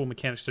with some cool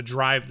mechanics to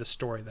drive the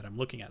story that I'm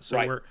looking at. So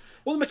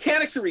well, the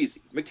mechanics are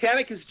easy.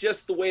 Mechanic is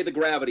just the way the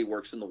gravity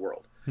works in the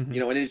world, you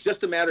know, and it's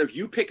just a matter of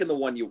you picking the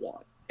one you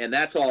want. And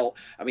that's all.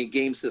 I mean,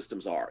 game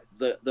systems are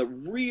the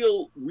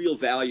real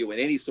value in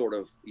any sort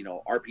of, you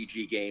know,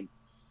 RPG game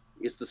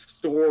is the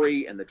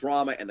story and the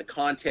drama and the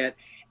content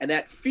and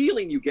that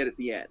feeling you get at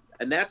the end.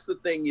 And that's the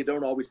thing you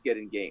don't always get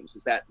in games,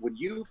 is that when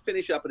you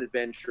finish up an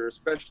adventure,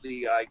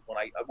 especially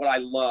what I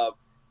love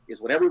is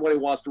when everybody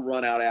wants to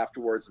run out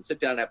afterwards and sit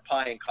down and have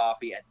pie and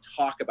coffee and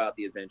talk about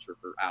the adventure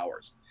for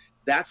hours.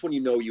 That's when you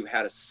know you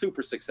had a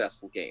super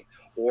successful game.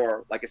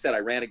 Or, like I said, I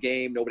ran a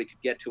game, nobody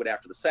could get to it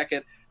after the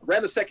second. I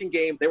ran the second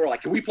game, they were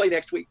like, can we play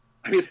next week?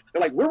 I mean,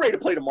 they're like, we're ready to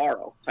play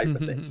tomorrow type of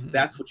thing.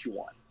 That's what you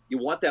want. You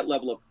want that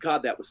level of,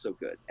 God, that was so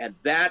good. And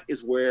that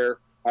is where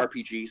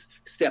RPGs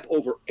step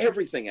over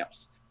everything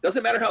else.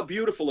 Doesn't matter how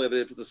beautiful it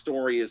is if the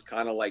story is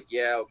kind of like,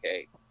 yeah,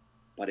 okay,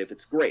 but if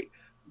it's great.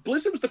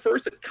 Blizzard was the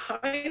first that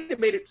kind of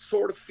made it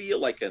sort of feel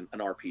like an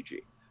RPG,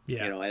 you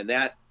know, and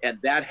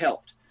that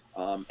helped.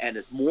 And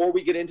as more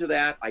we get into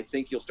that, I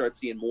think you'll start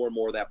seeing more and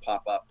more of that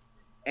pop up.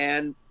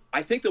 And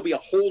I think there'll be a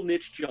whole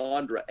niche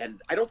genre.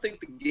 And I don't think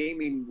the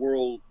gaming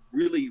world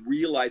really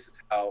realizes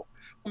how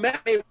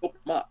Matt may open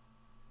them up.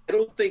 I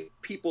don't think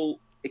people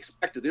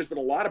expect it. There's been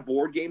a lot of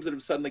board games that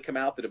have suddenly come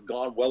out that have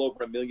gone well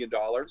over $1 million.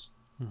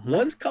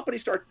 Once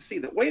companies start to see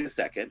that, wait a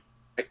second,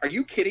 are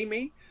you kidding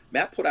me?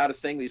 Matt put out a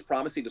thing that he's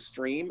promising to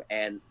stream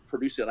and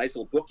produce a nice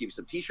little book, give you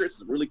some t-shirts,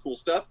 some really cool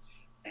stuff,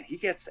 and he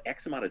gets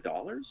X amount of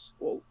dollars.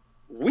 Well,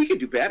 we can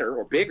do better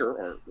or bigger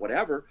or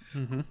whatever.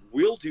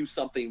 We'll do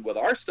something with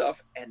our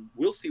stuff and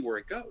we'll see where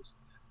it goes.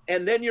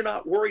 And then you're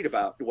not worried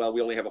about, well,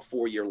 we only have a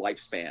 4-year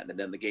lifespan and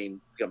then the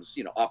game becomes,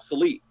 you know,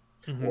 obsolete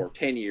or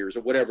 10 years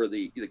or whatever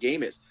the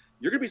game is.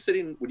 You're going to be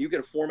sitting, when you get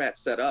a format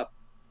set up,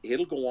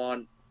 it'll go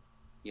on,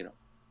 you know,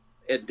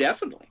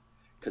 indefinitely.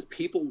 Because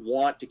people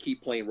want to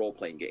keep playing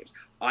role-playing games.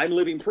 I'm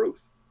living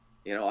proof.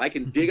 You know, I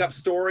can dig up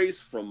stories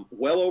from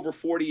well over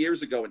 40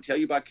 years ago and tell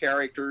you about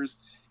characters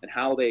and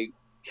how they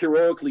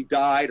heroically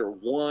died or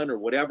won or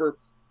whatever.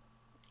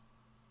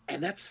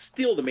 And that's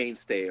still the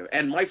mainstay.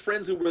 And my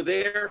friends who were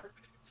there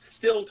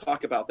still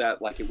talk about that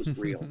like it was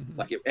real.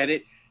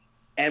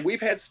 And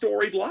we've had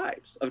storied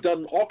lives. I've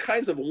done all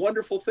kinds of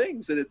wonderful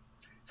things. And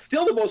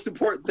still the most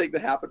important thing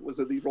that happened was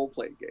in the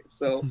role-playing game.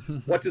 So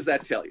what does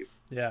that tell you?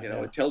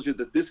 It tells you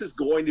that this is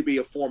going to be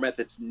a format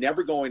that's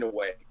never going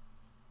away.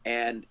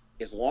 And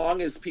as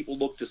long as people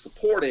look to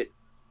support it,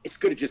 it's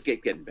going to just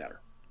keep getting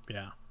better.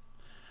 Yeah.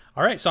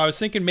 All right. So I was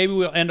thinking maybe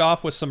we'll end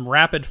off with some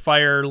rapid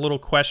fire little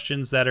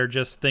questions that are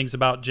just things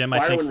about Jim.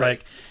 I think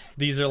like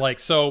these are like,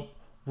 so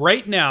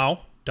right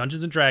now,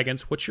 Dungeons and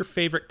Dragons, what's your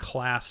favorite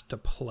class to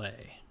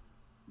play?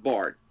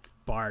 Bard.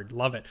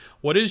 Love it.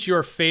 What is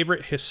your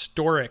favorite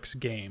Historics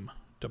game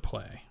to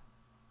play?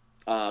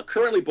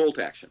 Currently Bolt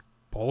Action.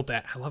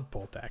 I love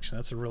Bolt Action.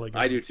 That's a really good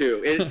one. I do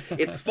too.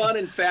 It's fun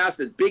and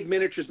fast, and big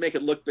miniatures make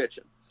it look bitchin'.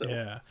 So.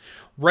 Yeah.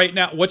 Right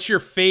now, what's your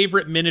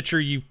favorite miniature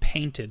you've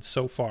painted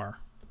so far?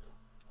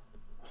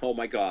 Oh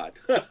my God.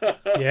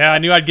 Yeah, I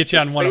knew I'd get you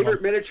on one of them.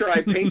 Favorite miniature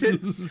I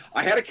painted?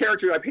 I had a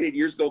character I painted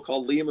years ago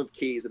called Liam of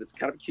Keys, and it's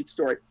kind of a cute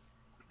story.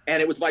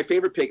 And it was my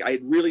favorite pick. I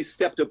had really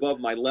stepped above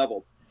my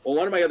level. Well,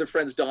 one of my other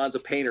friends, Don's a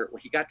painter.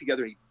 When he got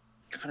together, he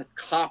kind of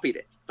copied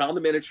it, found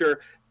the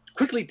miniature,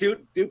 quickly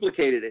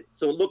duplicated it,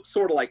 so it looked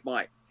sort of like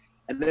mine.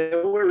 And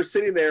then we were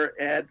sitting there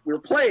and we were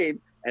playing,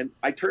 and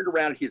I turned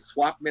around and he had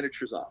swapped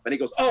miniatures off. And he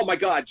goes, "Oh my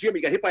God, Jim,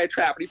 you got hit by a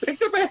trap." And he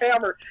picked up a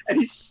hammer and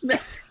he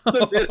smashed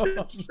the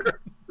miniature.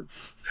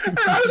 And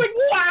I was like,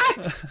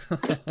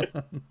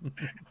 "What?"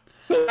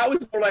 So that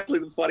was more likely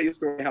the funniest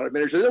story how to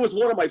miniature. It was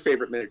one of my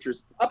favorite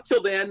miniatures. Up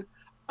till then,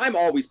 I'm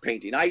always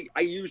painting. I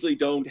usually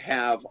don't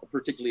have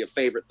particularly a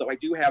favorite, though I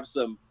do have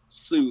some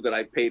Sioux that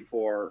I paid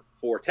for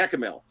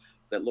Tekkamil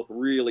that look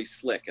really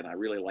slick, and I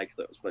really like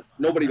those. But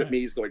nobody but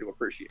me is going to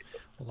appreciate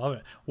them. Love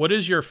it. What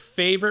is your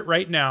favorite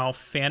right now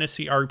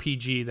fantasy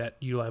RPG that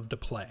you love to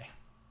play?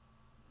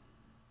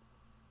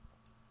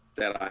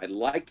 That I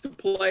like to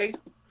play?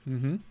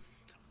 Mm-hmm.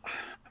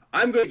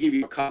 I'm going to give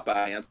you a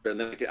cop-out answer. And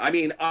then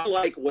I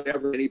like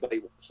whatever anybody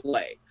will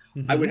play.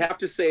 Mm-hmm. I would have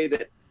to say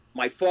that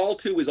my fall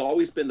to has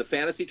always been the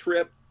Fantasy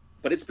Trip,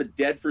 but it's been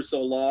dead for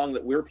so long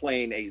that we're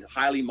playing a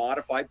highly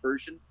modified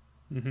version.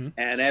 Mm-hmm.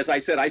 And as I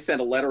said, I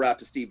sent a letter out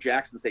to Steve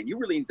Jackson saying, "You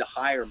really need to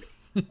hire me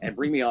and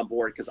bring me on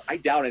board, because I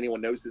doubt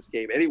anyone knows this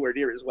game anywhere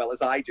near as well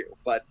as I do."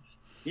 But,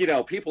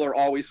 people are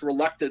always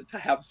reluctant to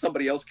have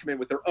somebody else come in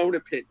with their own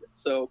opinion.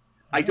 So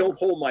I don't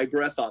hold my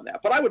breath on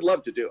that. But I would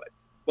love to do it.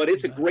 But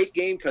it's a great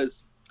game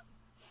because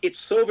it's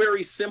so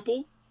very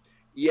simple,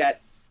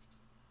 yet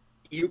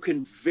you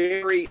can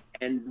vary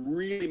and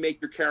really make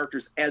your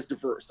characters as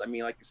diverse. I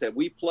mean, like I said,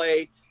 we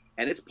play,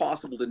 and it's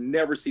possible to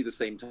never see the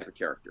same type of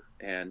character.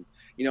 And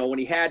when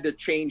he had to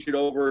change it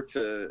over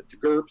to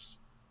GURPS,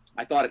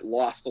 I thought it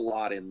lost a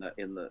lot in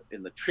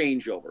the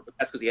changeover. But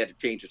that's because he had to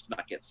change it to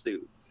not get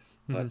sued.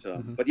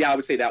 But yeah, I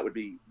would say that would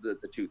be the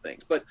two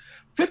things. But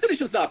 5th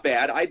edition's not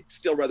bad. I'd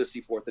still rather see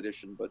 4th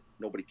edition, but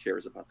nobody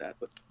cares about that.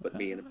 But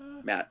me and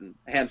Matt and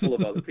a handful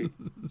of other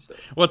people. So.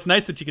 Well, it's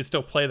nice that you can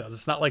still play those.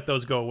 It's not like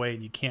those go away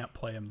and you can't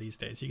play them these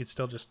days. You can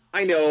still just.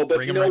 I know,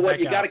 but you know what?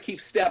 You got to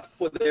keep step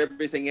with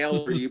everything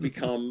else, or you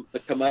become the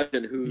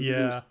curmudgeon who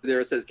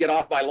there says, "Get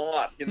off my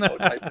lawn,"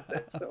 type of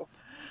thing. So.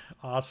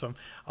 Awesome.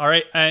 All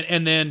right,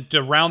 and then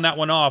to round that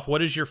one off,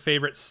 what is your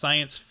favorite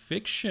science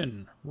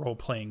fiction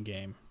role-playing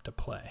game to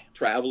play?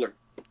 Traveler.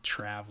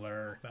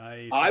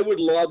 Nice. I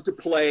would love to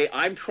play.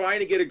 I'm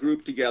trying to get a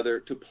group together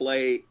to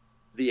play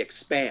The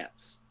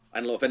Expanse. I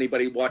don't know if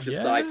anybody watches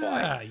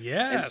sci-fi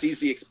and sees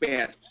The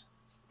Expanse.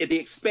 The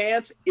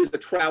Expanse is the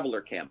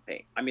Traveler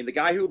campaign. I mean, the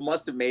guy who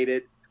must have made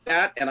it,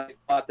 that, and I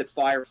thought that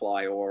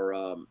Firefly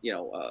was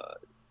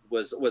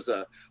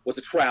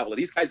a Traveler.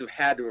 These guys have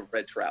had to have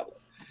read Traveler.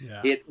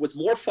 Yeah. It was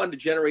more fun to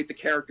generate the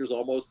characters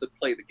almost than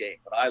play the game,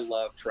 but I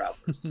love Traveler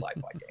as a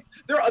sci-fi game.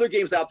 There are other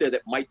games out there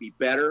that might be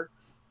better,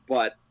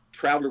 but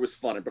Traveler was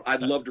fun. But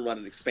I'd love to run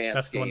an Expanse game.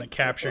 That's the one that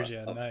captures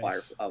you.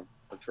 Nice. Of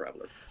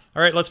Traveler.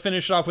 All right, let's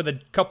finish it off with a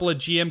couple of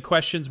GM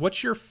questions.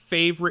 What's your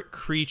favorite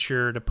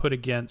creature to put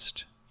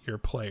against your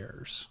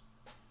players?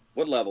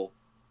 What level?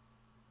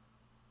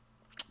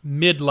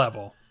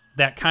 Mid-level.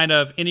 That kind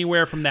of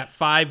anywhere from that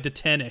 5 to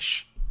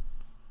 10-ish.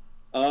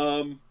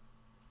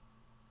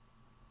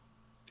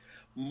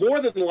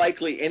 More than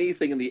likely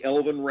anything in the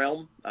elven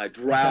realm,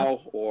 drow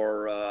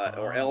or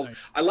elves.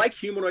 Nice. I like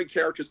humanoid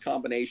characters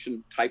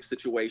combination type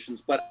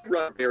situations, but I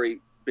run a very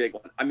big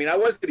one. I mean, I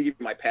was going to give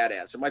you my pat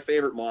answer. My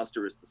favorite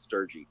monster is the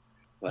Sturgy,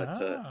 but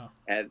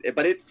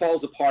it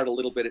falls apart a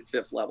little bit at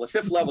 5th level. At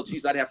 5th level,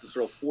 geez, I'd have to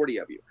throw 40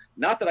 of you.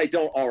 Not that I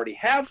don't already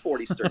have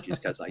 40 Sturgies,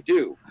 because I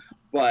do,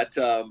 but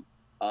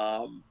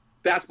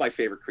that's my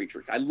favorite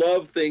creature. I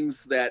love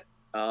things that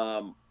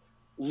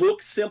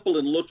look simple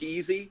and look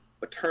easy,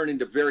 but turn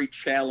into very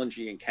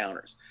challenging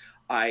encounters.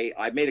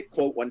 I made a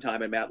quote one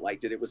time, and Matt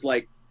liked it. It was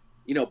like,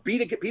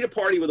 beat a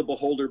party with a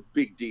beholder,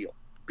 big deal.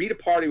 Beat a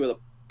party with a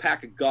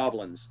pack of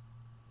goblins,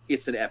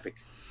 it's an epic.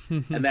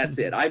 And that's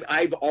it.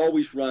 I've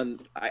always run,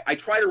 I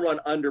try to run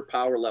under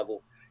power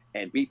level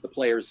and beat the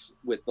players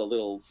with a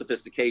little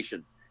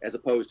sophistication, as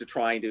opposed to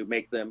trying to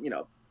make them,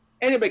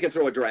 anybody can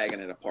throw a dragon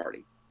in a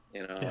party.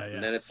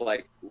 And then it's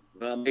like,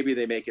 well, maybe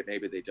they make it,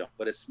 maybe they don't.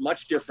 But it's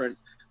much different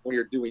when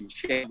you're doing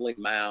shambling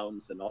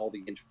mounds and all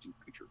the interesting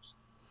creatures.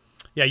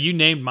 Yeah, you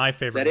named my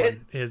favorite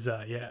one. Is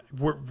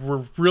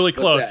we're really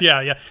close.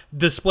 Yeah.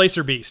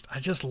 Displacer Beast. I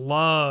just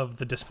love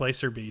the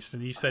Displacer Beast,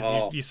 and you said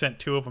you sent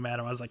 2 of them at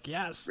him. I was like,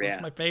 yes,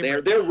 that's my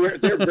favorite. They're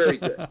very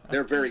good.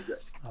 They're very good.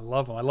 I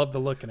love them. I love the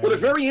look and everything. Well,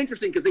 they're very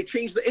interesting because they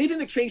change anything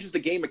that changes the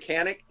game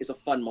mechanic is a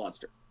fun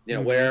monster.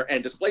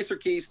 And Displacer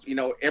Beast,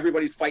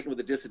 everybody's fighting with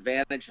a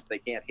disadvantage if they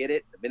can't hit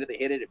it. The minute they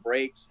hit it, it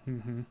breaks.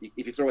 Mm-hmm.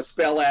 If you throw a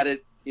spell at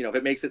it, if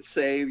it makes it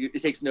save,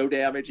 it takes no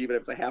damage, even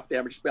if it's a half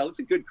damage spell. It's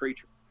a good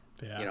creature.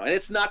 Yeah. And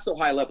it's not so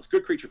high level. It's a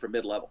good creature for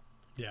mid-level.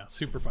 Yeah,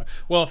 super fun.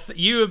 Well,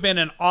 you have been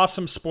an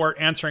awesome sport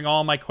answering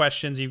all my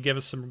questions. You've given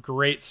us some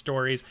great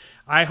stories.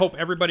 I hope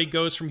everybody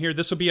goes from here.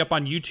 This will be up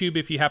on YouTube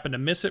if you happen to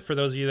miss it. For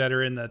those of you that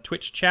are in the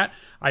Twitch chat,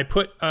 I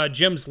put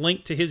Jim's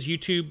link to his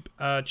YouTube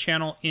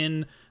channel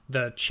in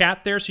the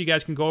chat there, so you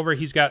guys can go over.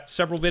 He's got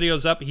several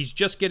videos up. He's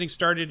just getting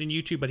started in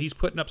YouTube, but he's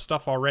putting up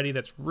stuff already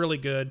that's really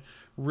good,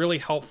 really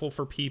helpful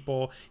for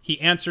people. He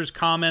answers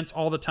comments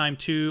all the time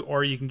too,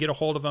 or you can get a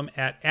hold of him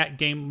at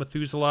Game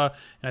Methuselah,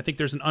 and I think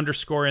there's an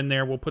underscore in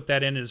there. We'll put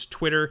that in his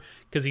Twitter,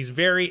 because he's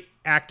very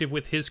active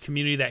with his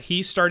community that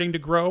he's starting to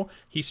grow.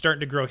 He's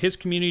starting to grow his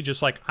community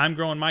just like I'm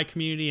growing my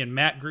community, and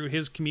Matt grew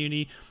his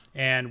community,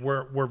 and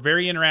we're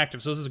very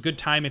interactive. So this is a good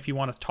time if you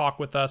want to talk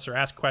with us or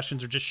ask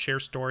questions or just share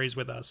stories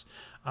with us.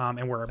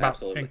 And we're about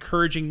Absolutely.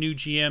 encouraging new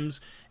GMs,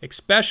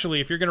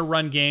 especially if you're going to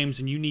run games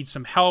and you need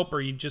some help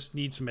or you just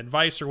need some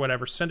advice or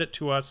whatever, send it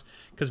to us,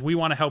 because we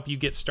want to help you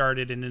get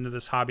started and into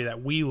this hobby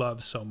that we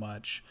love so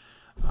much.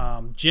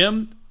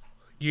 Jim,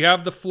 you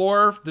have the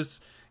floor.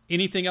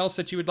 Anything else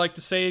that you would like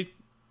to say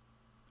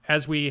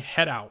as we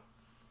head out?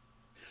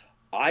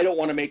 I don't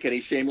want to make any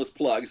shameless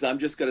plugs. I'm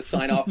just going to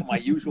sign off on my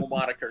usual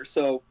moniker.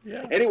 So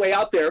anyway,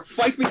 out there,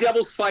 fight me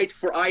devils fight,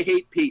 for I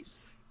hate peace.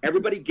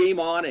 Everybody game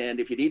on, and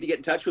if you need to get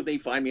in touch with me,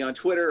 find me on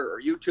Twitter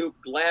or YouTube.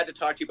 Glad to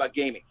talk to you about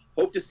gaming.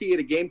 Hope to see you at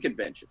a game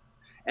convention.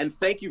 And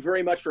thank you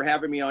very much for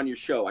having me on your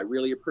show. I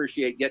really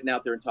appreciate getting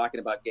out there and talking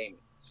about gaming.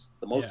 It's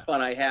the most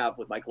fun I have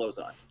with my clothes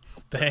on.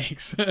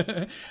 Thanks.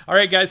 All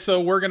right, guys, so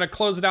we're going to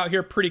close it out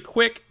here pretty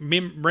quick.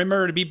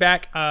 Remember to be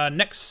back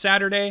next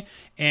Saturday,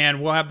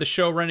 and we'll have the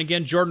show run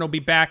again. Jordan will be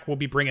back. We'll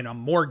be bringing on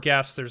more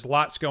guests. There's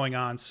lots going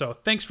on. So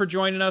thanks for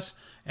joining us,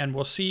 and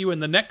we'll see you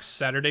in the next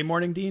Saturday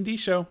morning D&D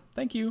show.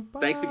 Thank you.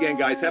 Bye. Thanks again,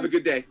 guys. Have a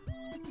good day.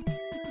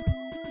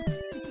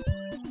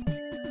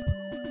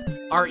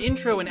 Our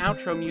intro and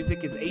outro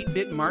music is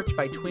 8-Bit March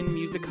by Twin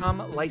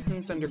Musicom,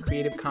 licensed under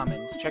Creative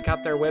Commons. Check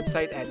out their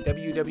website at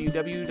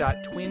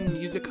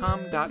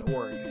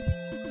www.twinmusicom.org.